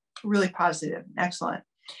positive, excellent.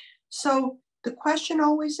 So the question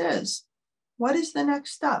always is, what is the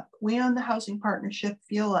next step? We on the Housing Partnership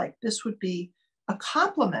feel like this would be a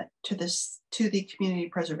complement to the community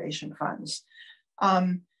preservation funds.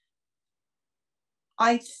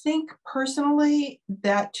 I think personally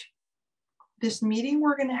that this meeting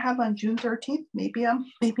we're going to have on June 13th, maybe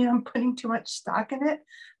I'm putting too much stock in it,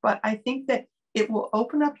 but I think that it will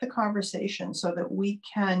open up the conversation so that we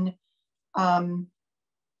can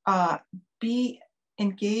be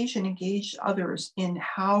engaged and engage others in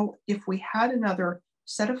how, if we had another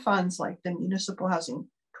set of funds like the Municipal Housing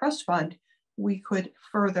Trust Fund, we could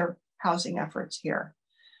further housing efforts here.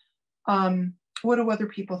 What do other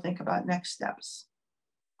people think about next steps?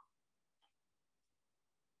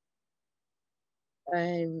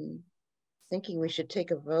 I'm thinking we should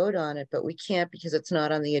take a vote on it, but we can't because it's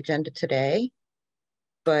not on the agenda today.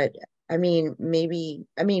 But I mean, maybe,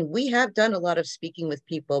 we have done a lot of speaking with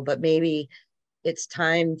people, but maybe it's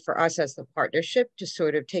time for us as the partnership to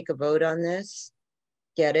sort of take a vote on this,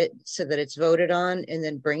 get it so that it's voted on, and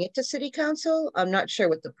then bring it to City Council. I'm not sure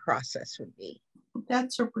what the process would be.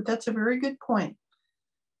 That's a very good point.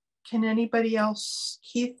 Can anybody else,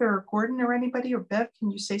 Keith or Gordon or anybody, or Bev, can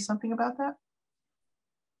you say something about that?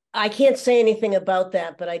 I can't say anything about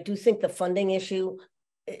that, but I do think the funding issue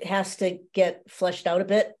has to get fleshed out a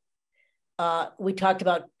bit. We talked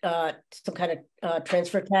about some kind of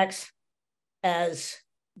transfer tax as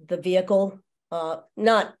the vehicle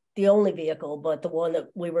not the only vehicle, but the one that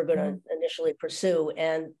we were going to initially pursue.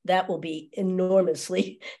 And that will be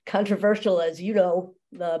enormously controversial, as you know,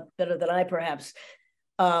 better than I perhaps.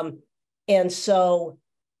 And so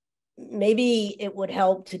maybe it would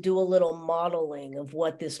help to do a little modeling of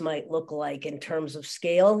what this might look like in terms of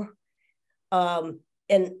scale.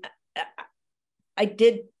 And I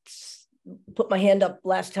did put my hand up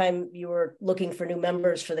last time you were looking for new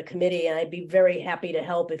members for the committee, and I'd be very happy to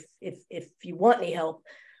help if you want any help.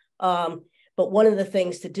 But one of the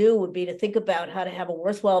things to do would be to think about how to have a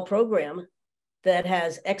worthwhile program that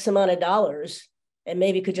has X amount of dollars and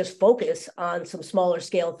maybe could just focus on some smaller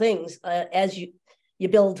scale things as you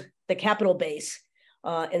build the capital base.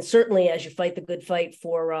 And certainly as you fight the good fight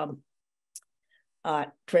for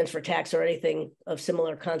transfer tax or anything of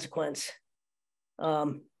similar consequence.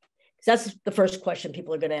 That's the first question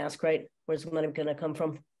people are going to ask, right? Where's the money going to come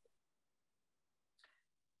from?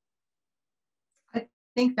 I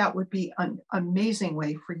think that would be an amazing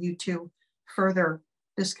way for you to further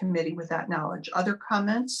this committee with that knowledge. Other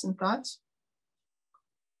comments and thoughts?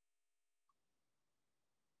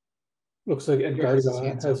 Looks like Edgardo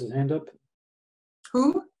has his hand up.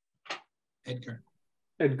 Who? Edgar.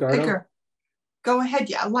 Edgar. Go ahead.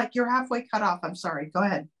 Yeah, like you're halfway cut off. I'm sorry. Go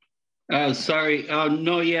ahead. Sorry.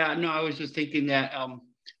 No, I was just thinking that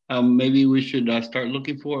maybe we should start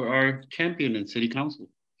looking for our champion in city council.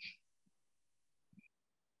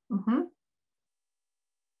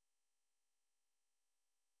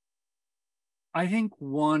 I think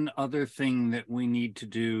one other thing that we need to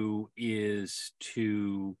do is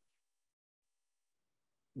to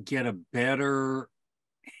get a better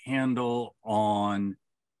handle on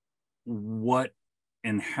what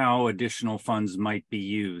and how additional funds might be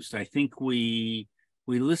used. I think we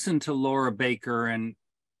listened to Laura Baker, and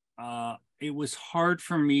it was hard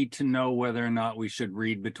for me to know whether or not we should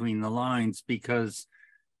read between the lines, because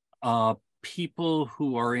people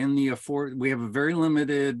who are in the we have a very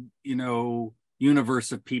limited,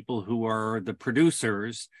 universe of people who are the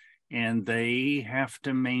producers, and they have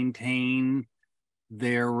to maintain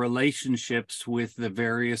their relationships with the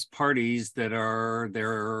various parties that are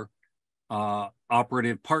their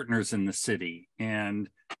operative partners in the city. And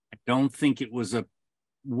I don't think it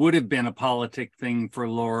would have been a politic thing for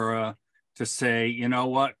Laura to say, you know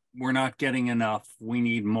what, we're not getting enough, we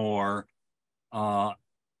need more.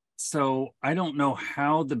 So I don't know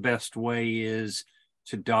how the best way is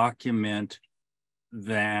to document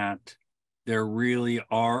that there really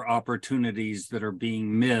are opportunities that are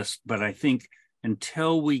being missed. But I think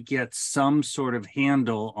until we get some sort of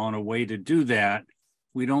handle on a way to do that,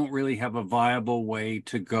 we don't really have a viable way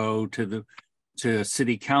to go to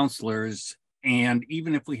city councilors. And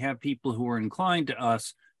even if we have people who are inclined to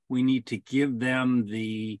us, we need to give them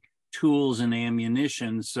the tools and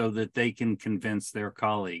ammunition so that they can convince their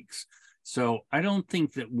colleagues. So I don't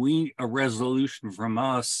think that a resolution from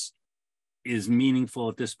us is meaningful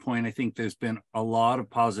at this point. I think there's been a lot of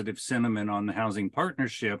positive sentiment on the housing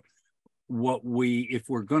partnership. If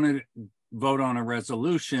we're going to vote on a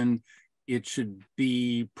resolution, it should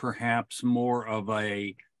be perhaps more of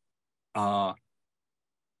a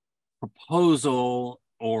proposal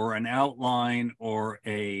or an outline or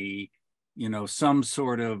some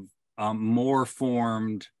sort of more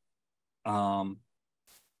formed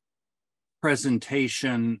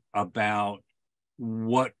presentation about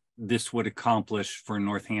what this would accomplish for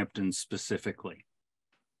Northampton specifically.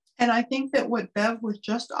 And I think that what Bev was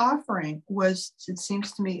just offering was, it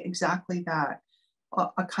seems to me, exactly that,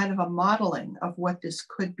 a kind of a modeling of what this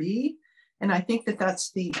could be. And I think that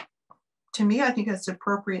to me, I think that's the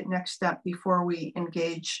appropriate next step before we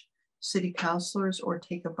engage city councilors or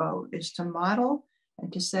take a vote, is to model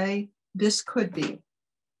and to say, this could be.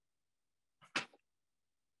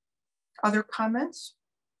 Other comments?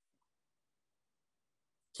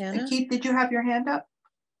 Hannah? Keith, did you have your hand up?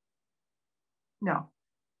 No.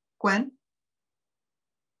 Gwen?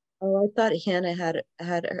 Oh, I thought Hannah had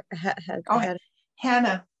Hannah,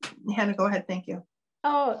 go ahead. Thank you.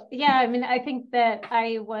 Oh, yeah. I mean, I think that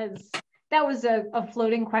that was a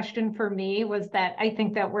floating question for me, was that I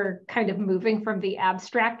think that we're kind of moving from the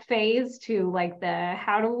abstract phase to like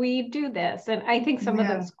how do we do this? And I think some of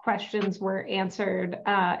those questions were answered.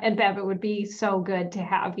 And Bev, it would be so good to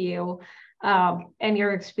have you and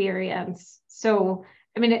your experience. So,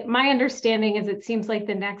 I mean, my understanding is it seems like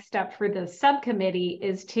the next step for the subcommittee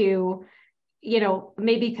is to,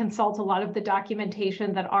 maybe consult a lot of the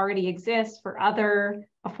documentation that already exists for other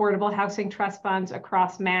affordable housing trust funds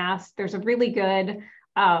across Mass. There's a really good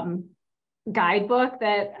guidebook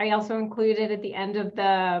that I also included at the end of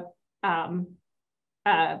the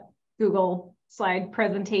Google slide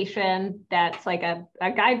presentation that's like a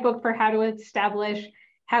guidebook for how to establish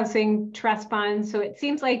housing trust funds. So it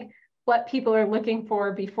seems like what people are looking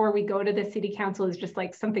for before we go to the city council is just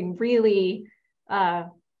like something really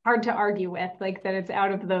hard to argue with, like that it's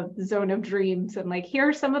out of the zone of dreams, and like, here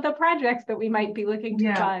are some of the projects that we might be looking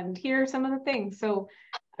to fund. Here are some of the things. So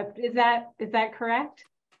is that correct?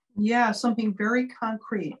 Yeah, something very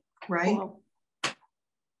concrete, right? Cool.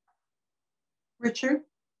 Richard?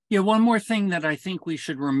 Yeah, one more thing that I think we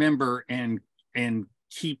should remember and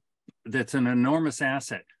keep, that's an enormous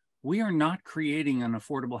asset. We are not creating an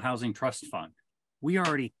affordable housing trust fund. We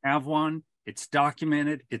already have one. It's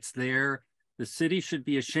documented. It's there. The city should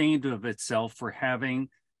be ashamed of itself for having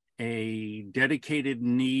a dedicated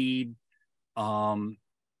need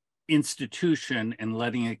institution and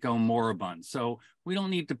letting it go moribund. So we don't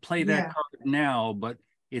need to play that card now, but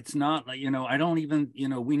it's not like, I don't even,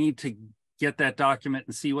 we need to get that document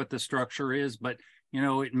and see what the structure is. But,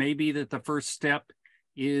 it may be that the first step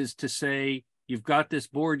is to say, you've got this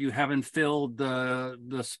board, you haven't filled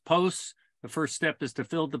the posts. The first step is to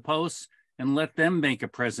fill the posts and let them make a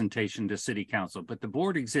presentation to city council. But the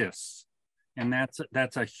board exists, and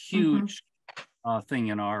that's a huge thing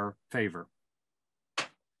in our favor.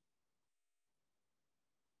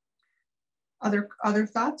 Other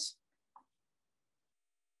thoughts?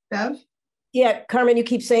 Bev? Yeah, Carmen, you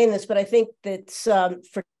keep saying this, but I think that's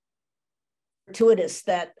fortuitous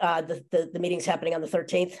that the meeting's happening on the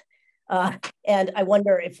 13th. And I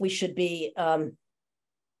wonder if we should be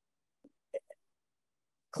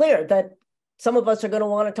clear that some of us are going to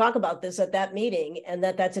want to talk about this at that meeting, and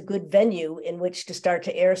that's a good venue in which to start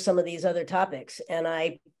to air some of these other topics. And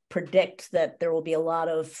I predict that there will be a lot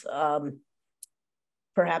of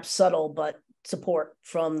perhaps subtle but support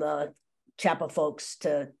from the CHAPA folks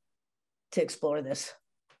to explore this.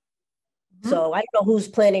 So I don't know who's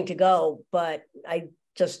planning to go, but I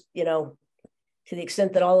just, to the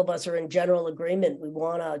extent that all of us are in general agreement, we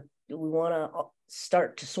want to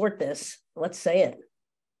start to sort this. Let's say it.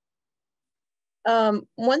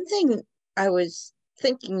 One thing I was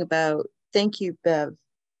thinking about, thank you, Bev,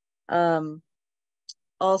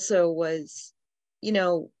 also was,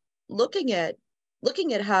 looking at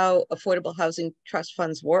how affordable housing trust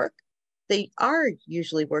funds work. They are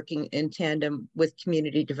usually working in tandem with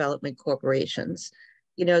community development corporations.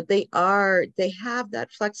 They have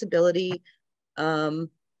that flexibility, so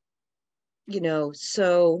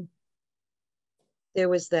there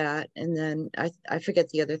was that. And then I forget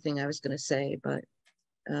the other thing I was going to say, but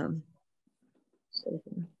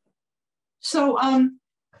so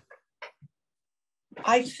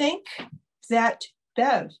I think that,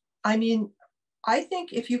 Bev, I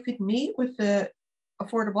think if you could meet with the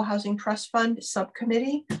Affordable Housing Trust Fund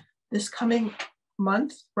subcommittee this coming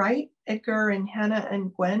month, right? Edgar and Hannah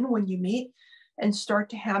and Gwen, when you meet, and start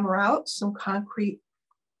to hammer out some concrete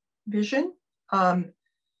vision. I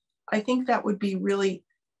think that would be really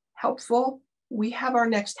helpful. We have our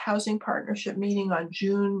next housing partnership meeting on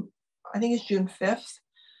June 5th.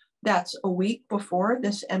 That's a week before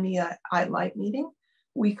this MEI Light meeting.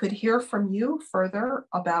 We could hear from you further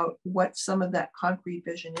about what some of that concrete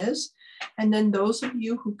vision is. And then those of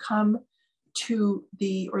you who come to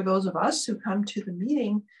or those of us who come to the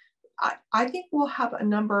meeting, I think we'll have a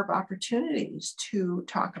number of opportunities to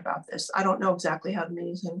talk about this. I don't know exactly how the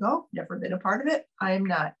meeting's gonna go, never been a part of it. I am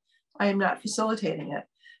not facilitating it,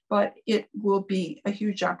 but it will be a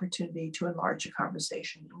huge opportunity to enlarge the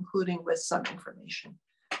conversation, including with some information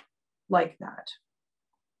like that.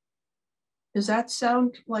 Does that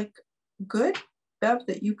sound like good, Bev,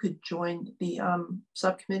 that you could join the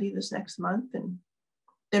subcommittee this next month and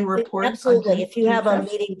then report? Absolutely. If you have a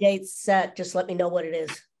meeting date set, just let me know what it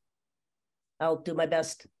is. I'll do my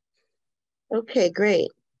best. Okay, great.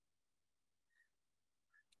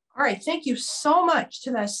 All right, thank you so much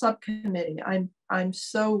to that subcommittee. I'm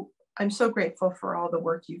so grateful for all the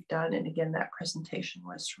work you've done. And again, that presentation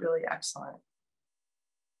was really excellent.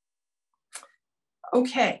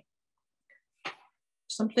 Okay.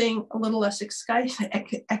 Something a little less exciting,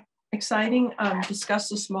 discuss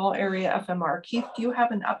the small area FMR. Keith, do you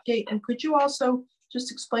have an update? And could you also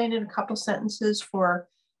just explain in a couple sentences for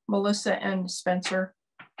Melissa and Spencer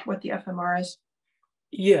what the FMR is?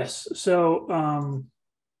 Yes, so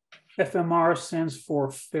FMR stands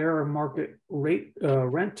for Fair Market Rate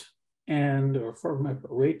Rent or Fair Market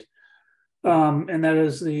Rate, and that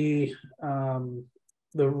is the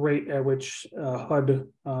rate at which HUD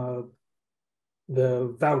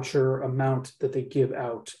the voucher amount that they give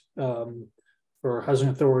out for housing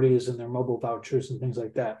authorities and their mobile vouchers and things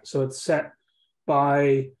like that. So it's set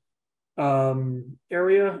by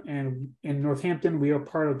area, and in Northampton, we are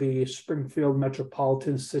part of the Springfield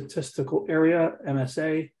Metropolitan Statistical Area,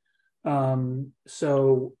 MSA.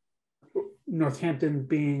 So Northampton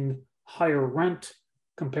being higher rent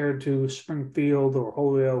compared to Springfield or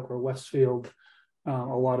Holyoke or Westfield, a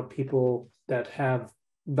lot of people that have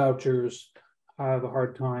vouchers have a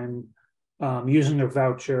hard time using their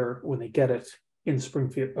voucher when they get it in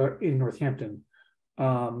Springfield or in Northampton.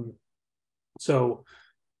 So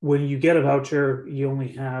when you get a voucher, you only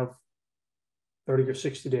have 30 or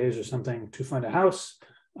 60 days or something to find a house.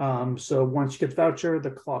 So once you get the voucher,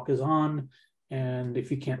 the clock is on. And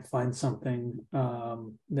if you can't find something,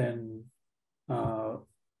 then,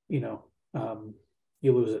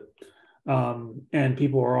 you lose it. And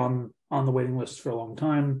people are on the waiting list for a long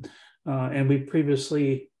time. And we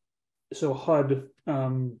previously, so HUD,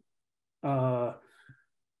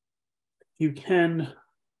 you can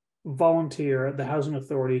volunteer, the Housing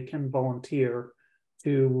Authority can volunteer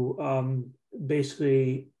to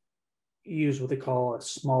basically use what they call a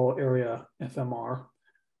small area FMR.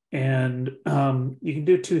 And you can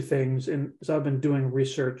do two things. And so I've been doing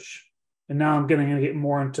research, and now I'm going to get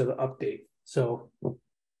more into the update. So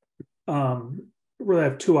really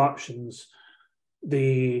have two options.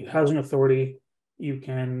 The Housing Authority, you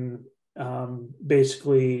can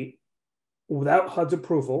basically, without HUD's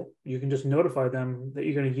approval, you can just notify them that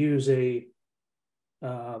you're going to use a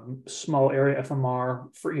small area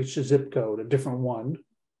FMR for each zip code, a different one,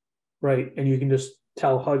 right? And you can just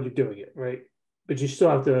tell HUD you're doing it, right? But you still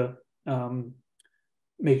have to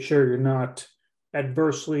make sure you're not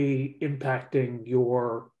adversely impacting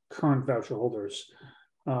your current voucher holders.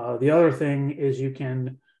 The other thing is you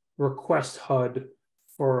can request HUD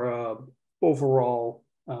for overall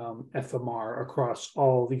FMR across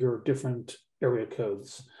all your different area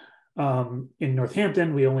codes. In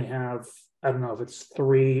Northampton, we only have, I don't know if it's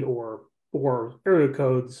 3 or 4 area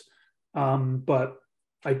codes, but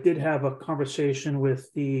I did have a conversation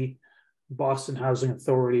with the Boston Housing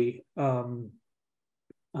Authority. I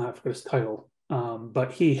forget his title,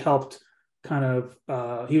 but he helped kind of,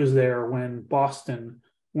 he was there when Boston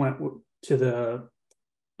went to the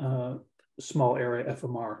small area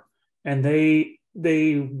FMR, and they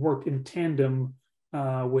worked in tandem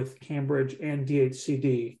with Cambridge and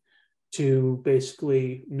DHCD to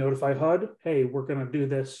basically notify HUD, hey, we're going to do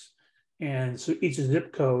this. And so each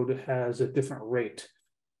zip code has a different rate.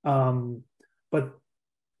 But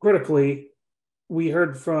critically, we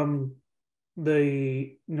heard from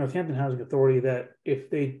the Northampton Housing Authority that if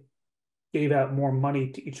they gave out more money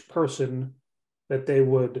to each person, that they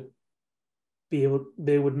would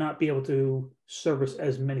not be able to service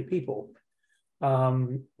as many people.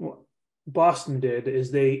 What Boston did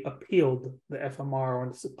is they appealed the FMR when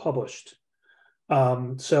it's published.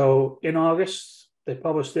 So in August, they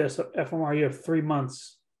published this FMR. You have 3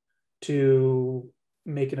 months to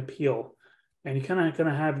make an appeal, and you kind of going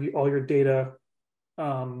to have all your data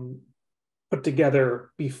put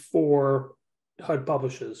together before HUD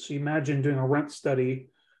publishes. So you imagine doing a rent study,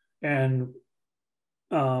 and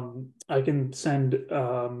I can send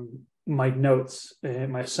my notes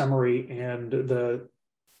and my summary and the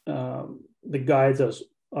guides I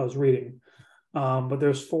was reading. But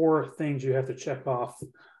there's 4 things you have to check off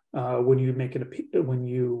when you make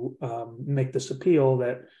make this appeal,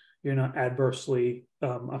 that you're not adversely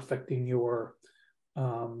affecting your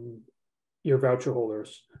voucher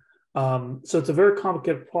holders. So it's a very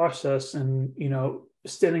complicated process, and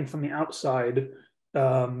standing from the outside,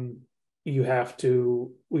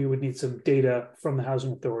 we would need some data from the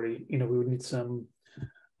Housing Authority. We would need some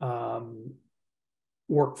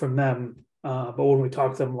work from them. But when we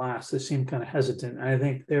talked to them last, they seemed kind of hesitant. And I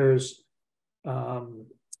think there's a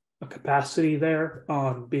capacity there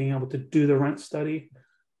on being able to do the rent study,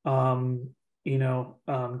 getting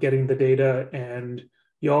the data, and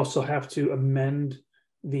you also have to amend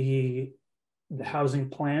the housing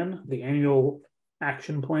plan, the annual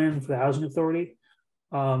action plan for the Housing Authority.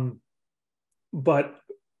 But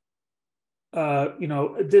I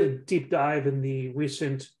did a deep dive in the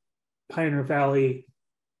recent Pioneer Valley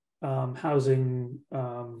housing,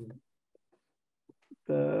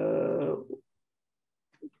 the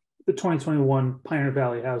 2021 Pioneer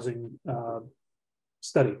Valley housing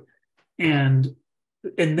study, and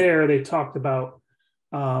in there they talked about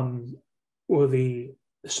the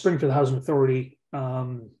Springfield Housing Authority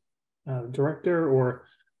director,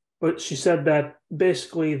 but she said that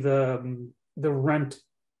basically the rent,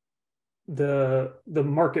 the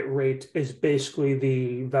market rate is basically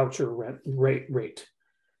the voucher rent rate,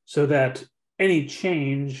 so that any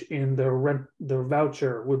change in the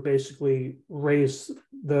voucher would basically raise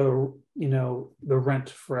the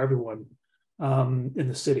rent for everyone in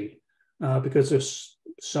the city because there's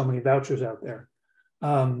so many vouchers out there.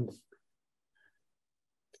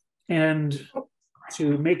 And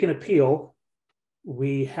to make an appeal,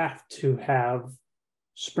 we have to have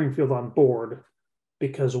Springfield on board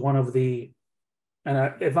because one of the,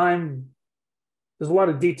 there's a lot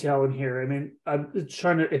of detail in here. I mean, I'm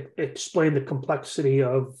trying to explain the complexity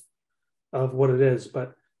of what it is,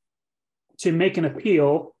 but to make an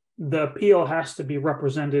appeal, the appeal has to be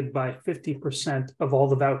represented by 50% of all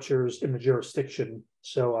the vouchers in the jurisdiction.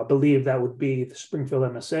 So I believe that would be the Springfield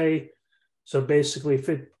MSA. So basically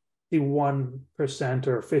 51%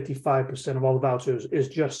 or 55% of all the vouchers is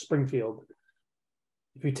just Springfield.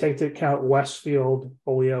 If you take into account Westfield,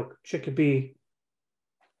 Holyoke, Chicopee,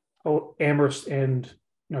 Amherst, and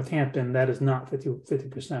Northampton, that is not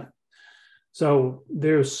 50%. So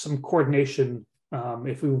there's some coordination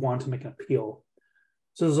if we want to make an appeal.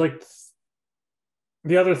 So there's like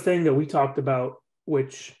the other thing that we talked about,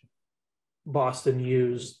 which Boston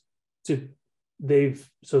used they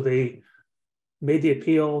made the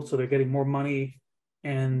appeal, so they're getting more money.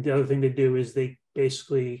 And the other thing they do is they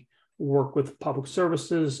basically work with public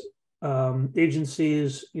services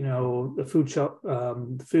agencies, the food shop,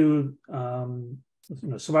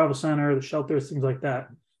 survival center, the shelters, things like that.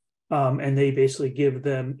 And they basically give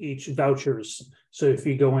them each vouchers. So if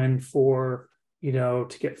you go in for,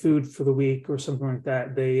 to get food for the week or something like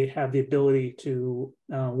that, they have the ability to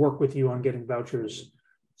work with you on getting vouchers.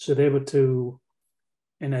 So they're able to,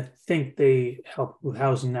 and I think they help with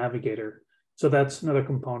Housing Navigator. So that's another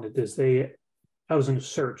component is Housing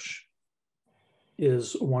Search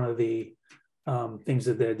is one of the things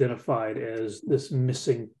that they identified as this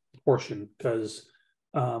missing portion because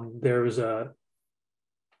there is a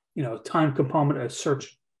time component of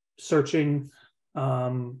searching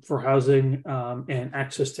for housing and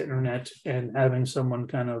access to internet and having someone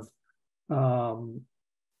kind of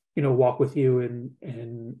walk with you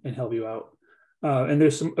and help you out. And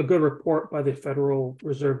there's a good report by the Federal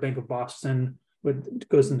Reserve Bank of Boston that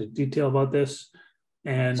goes into detail about this.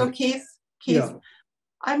 And so Keith, yeah.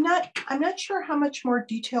 I'm not sure how much more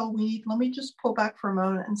detail we need. Let me just pull back for a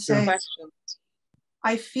moment and say,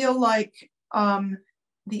 I feel like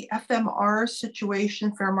the FMR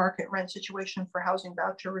situation, fair market rent situation for housing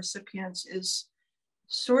voucher recipients is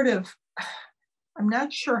sort of, I'm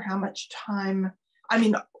not sure how much time,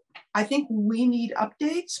 I think we need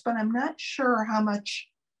updates, but I'm not sure how much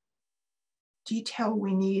detail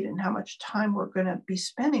we need and how much time we're going to be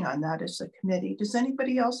spending on that as a committee. Does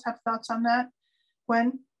anybody else have thoughts on that?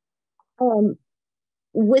 Gwen?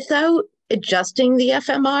 Without adjusting the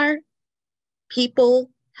FMR,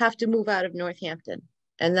 people have to move out of Northampton.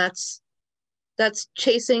 And that's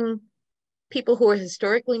chasing people who are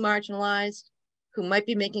historically marginalized, who might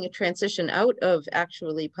be making a transition out of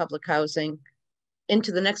actually public housing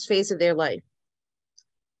into the next phase of their life.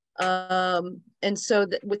 And so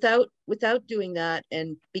without doing that,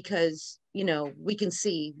 and because, we can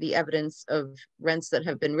see the evidence of rents that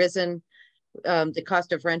have been risen, the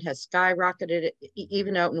cost of rent has skyrocketed,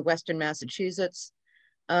 even out in Western Massachusetts.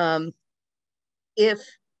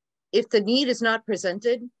 If the need is not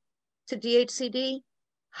presented to DHCD,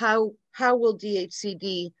 how will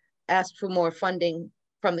DHCD ask for more funding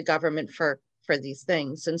from the government for these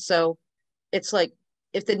things? And so it's like,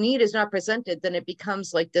 if the need is not presented, then it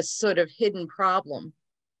becomes like this sort of hidden problem.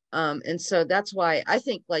 And so that's why I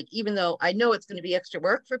think, like, even though I know it's going to be extra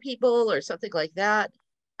work for people or something like that,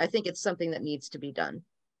 I think it's something that needs to be done.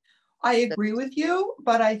 I agree with you,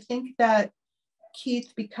 but I think that,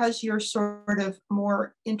 Keith, because you're sort of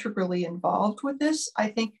more integrally involved with this, I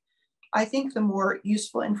think the more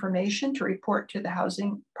useful information to report to the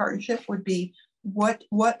housing partnership would be what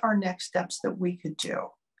are next steps that we could do,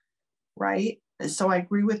 right? So I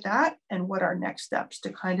agree with that. And what are next steps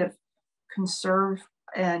to kind of conserve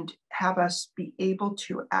and have us be able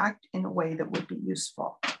to act in a way that would be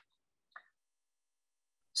useful.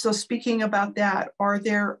 So speaking about that, are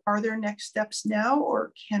there next steps now,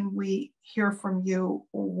 or can we hear from you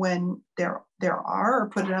when there are, or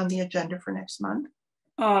put it on the agenda for next month?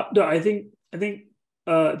 No, I think it's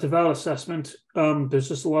a valid assessment. There's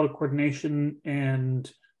just a lot of coordination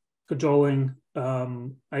and cajoling.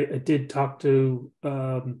 I did talk to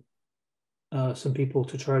some people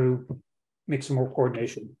to try to make some more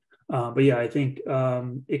coordination. But yeah, I think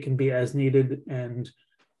it can be as needed, and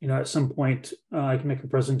at some point I can make a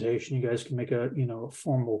presentation. You guys can make a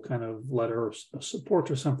formal kind of letter of support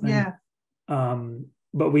or something. Yeah.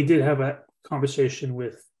 But we did have a conversation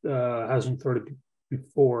with Housing Authority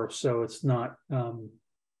before, so it's not,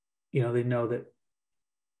 you know, they know that,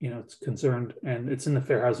 you know, it's concerned, and it's in the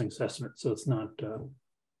fair housing assessment, so it's not.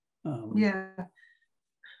 Yeah.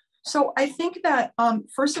 So I think that,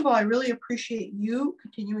 first of all, I really appreciate you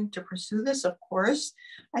continuing to pursue this, of course.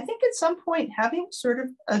 I think at some point having sort of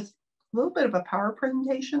a little bit of a power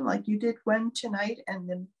presentation like you did, Gwen, tonight, and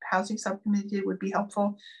the housing subcommittee did, would be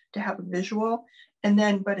helpful to have a visual. And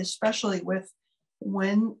then, but especially with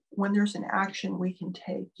when there's an action we can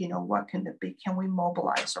take, you know, what can it be? Can we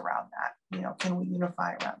mobilize around that? You know, can we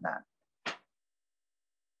unify around that?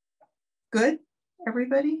 Good,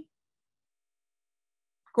 everybody?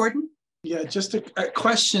 Gordon? Yeah, just a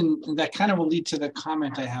question that kind of will lead to the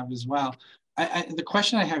comment I have as well. The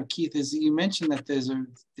question I have, Keith, is that you mentioned that the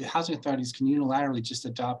housing authorities can unilaterally just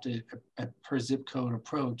adopt a per zip code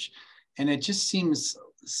approach. And it just seems,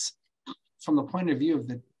 from the point of view of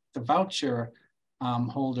the voucher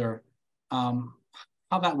holder,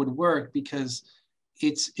 how that would work, because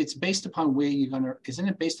it's based upon where you're gonna, isn't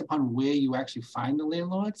it based upon where you actually find the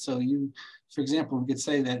landlord? So you, for example, we could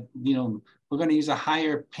say that, you know, we're gonna use a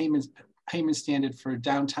higher payment standard for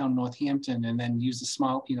downtown Northampton, and then use a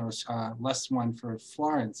small, you know, less one for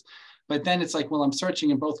Florence. But then it's like, well, I'm searching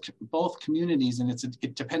in both communities, and it's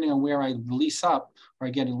depending on where I lease up or I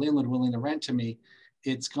get a landlord willing to rent to me,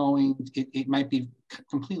 it might be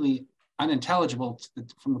completely unintelligible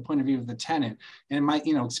from the point of view of the tenant, and it might,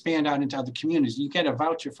 you know, expand out into other communities. You get a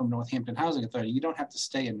voucher from Northampton Housing Authority, you don't have to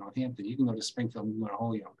stay in Northampton. You can go to Springfield and go to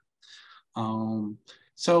Holyoke.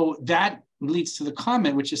 So that leads to the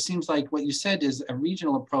comment, which just seems like what you said is a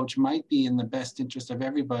regional approach might be in the best interest of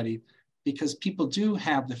everybody, because people do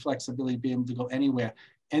have the flexibility to be able to go anywhere.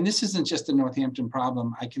 And this isn't just a Northampton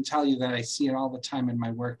problem. I can tell you that I see it all the time in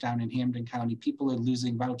my work down in Hampden County. People are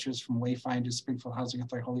losing vouchers from Wayfinders, Springfield Housing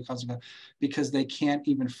Authority, Holyoke Housing Authority, because they can't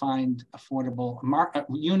even find affordable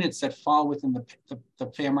units that fall within the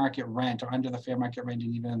fair market rent or under the fair market rent,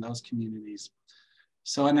 and even in those communities.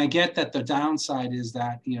 So, and I get that the downside is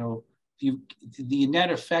that, you know, the net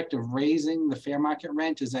effect of raising the fair market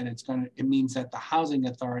rent is that it means that the housing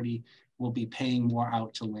authority will be paying more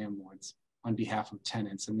out to landlords on behalf of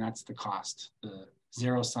tenants, and that's the cost, the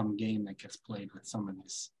zero-sum game that gets played with some of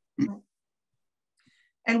this.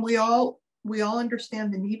 And we all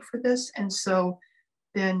understand the need for this, and so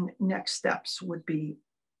then next steps would be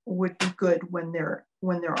good when there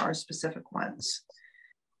are specific ones.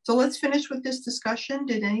 So let's finish with this discussion.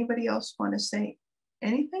 Did anybody else want to say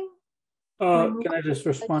anything? Can I just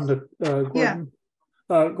respond to Gordon?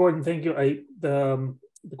 Yeah. Gordon, thank you.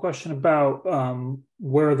 The question about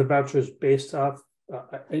where the voucher is based off,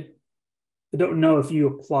 I don't know if you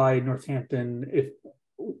apply Northampton. If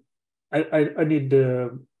I need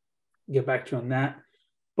to get back to you on that,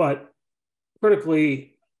 but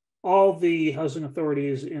critically, all the housing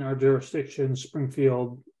authorities in our jurisdiction,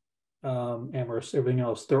 Springfield, Amherst, everything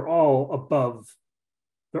else, they're all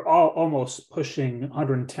almost pushing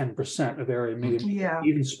 110% of area median. Yeah.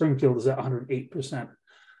 Even Springfield is at 108%.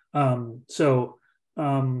 So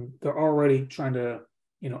they're already trying to,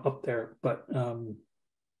 you know, up there, but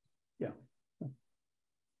yeah.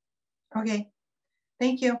 Okay,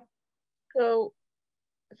 thank you. So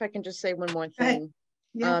if I can just say one more thing,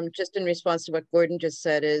 just in response to what Gordon just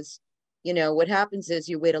said is, you know, what happens is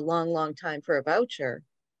you wait a long, long time for a voucher,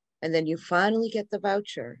 and then you finally get the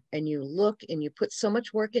voucher, and you look and you put so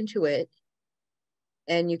much work into it,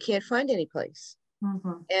 and you can't find any place.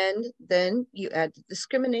 Mm-hmm. And then you add the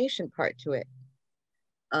discrimination part to it.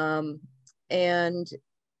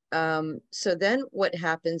 So then what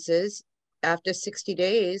happens is, after 60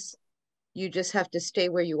 days, you just have to stay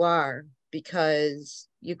where you are because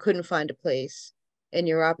you couldn't find a place, and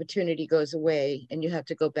your opportunity goes away, and you have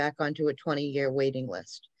to go back onto a 20-year waiting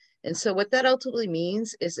list. And so what that ultimately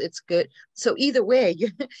means is it's good. So either way,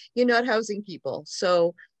 you're not housing people.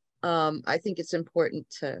 So I think it's important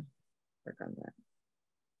to work on that.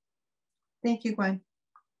 Thank you, Gwen.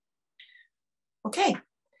 Okay,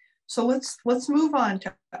 so let's move on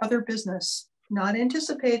to other business, not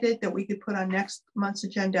anticipated, that we could put on next month's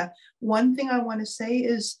agenda. One thing I want to say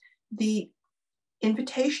is the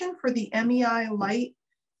invitation for the MEI Light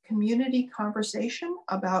community conversation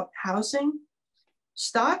about housing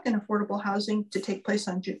stock and affordable housing to take place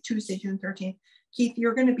on Tuesday, June 13th. Keith,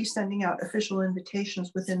 you're going to be sending out official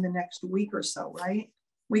invitations within the next week or so, right?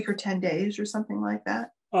 Week or 10 days or something like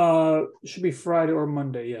that? Should be Friday or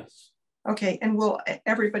Monday, yes. Okay, and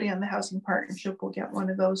everybody on the housing partnership will get one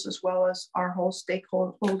of those, as well as our whole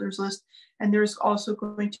stakeholders list. And there's also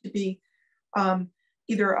going to be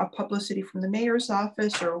either a publicity from the mayor's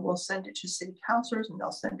office, or we'll send it to city councilors and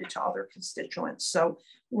they'll send it to all their constituents. So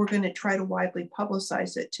we're going to try to widely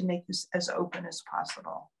publicize it to make this as open as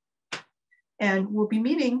possible. And we'll be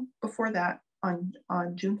meeting before that on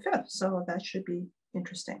June 5th. So that should be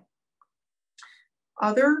interesting.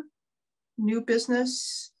 Other new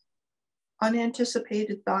business,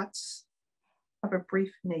 unanticipated thoughts of a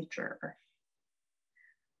brief nature.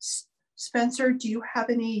 Spencer, do you have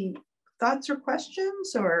any thoughts or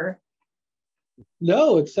questions, or?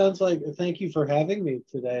 No, it sounds like, thank you for having me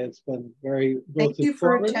today. It's been very, thank you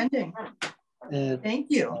for attending. And thank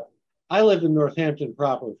you. I live in Northampton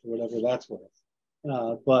proper, for whatever that's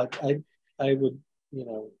worth. But I would, you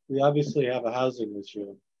know, we obviously have a housing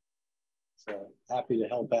issue. So happy to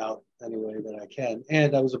help out any way that I can.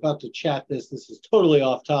 And I was about to chat this is totally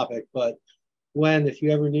off topic, but if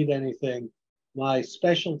you ever need anything, my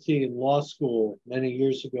specialty in law school many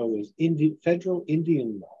years ago was federal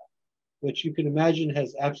Indian law, which you can imagine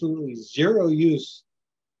has absolutely zero use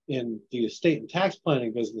in the estate and tax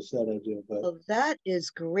planning business that I do. But well, that is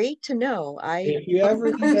great to know. If you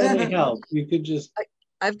ever need any help, you could just...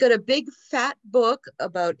 I've got a big fat book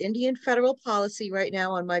about Indian federal policy right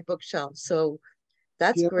now on my bookshelf. So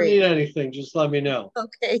that's great. If you ever need anything, just let me know.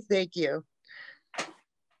 Okay, thank you.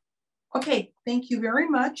 Okay, thank you very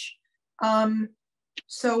much.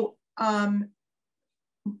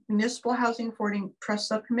 Municipal Housing Affording Trust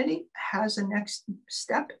Subcommittee has a next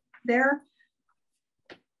step there.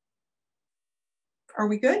 Are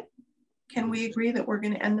we good? Can we agree that we're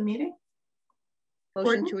going to end the meeting?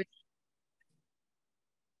 Motion to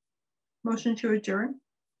adjourn.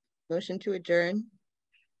 Motion to adjourn.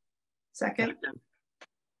 Second.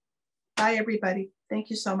 Bye, everybody.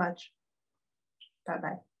 Thank you so much.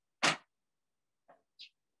 Bye-bye.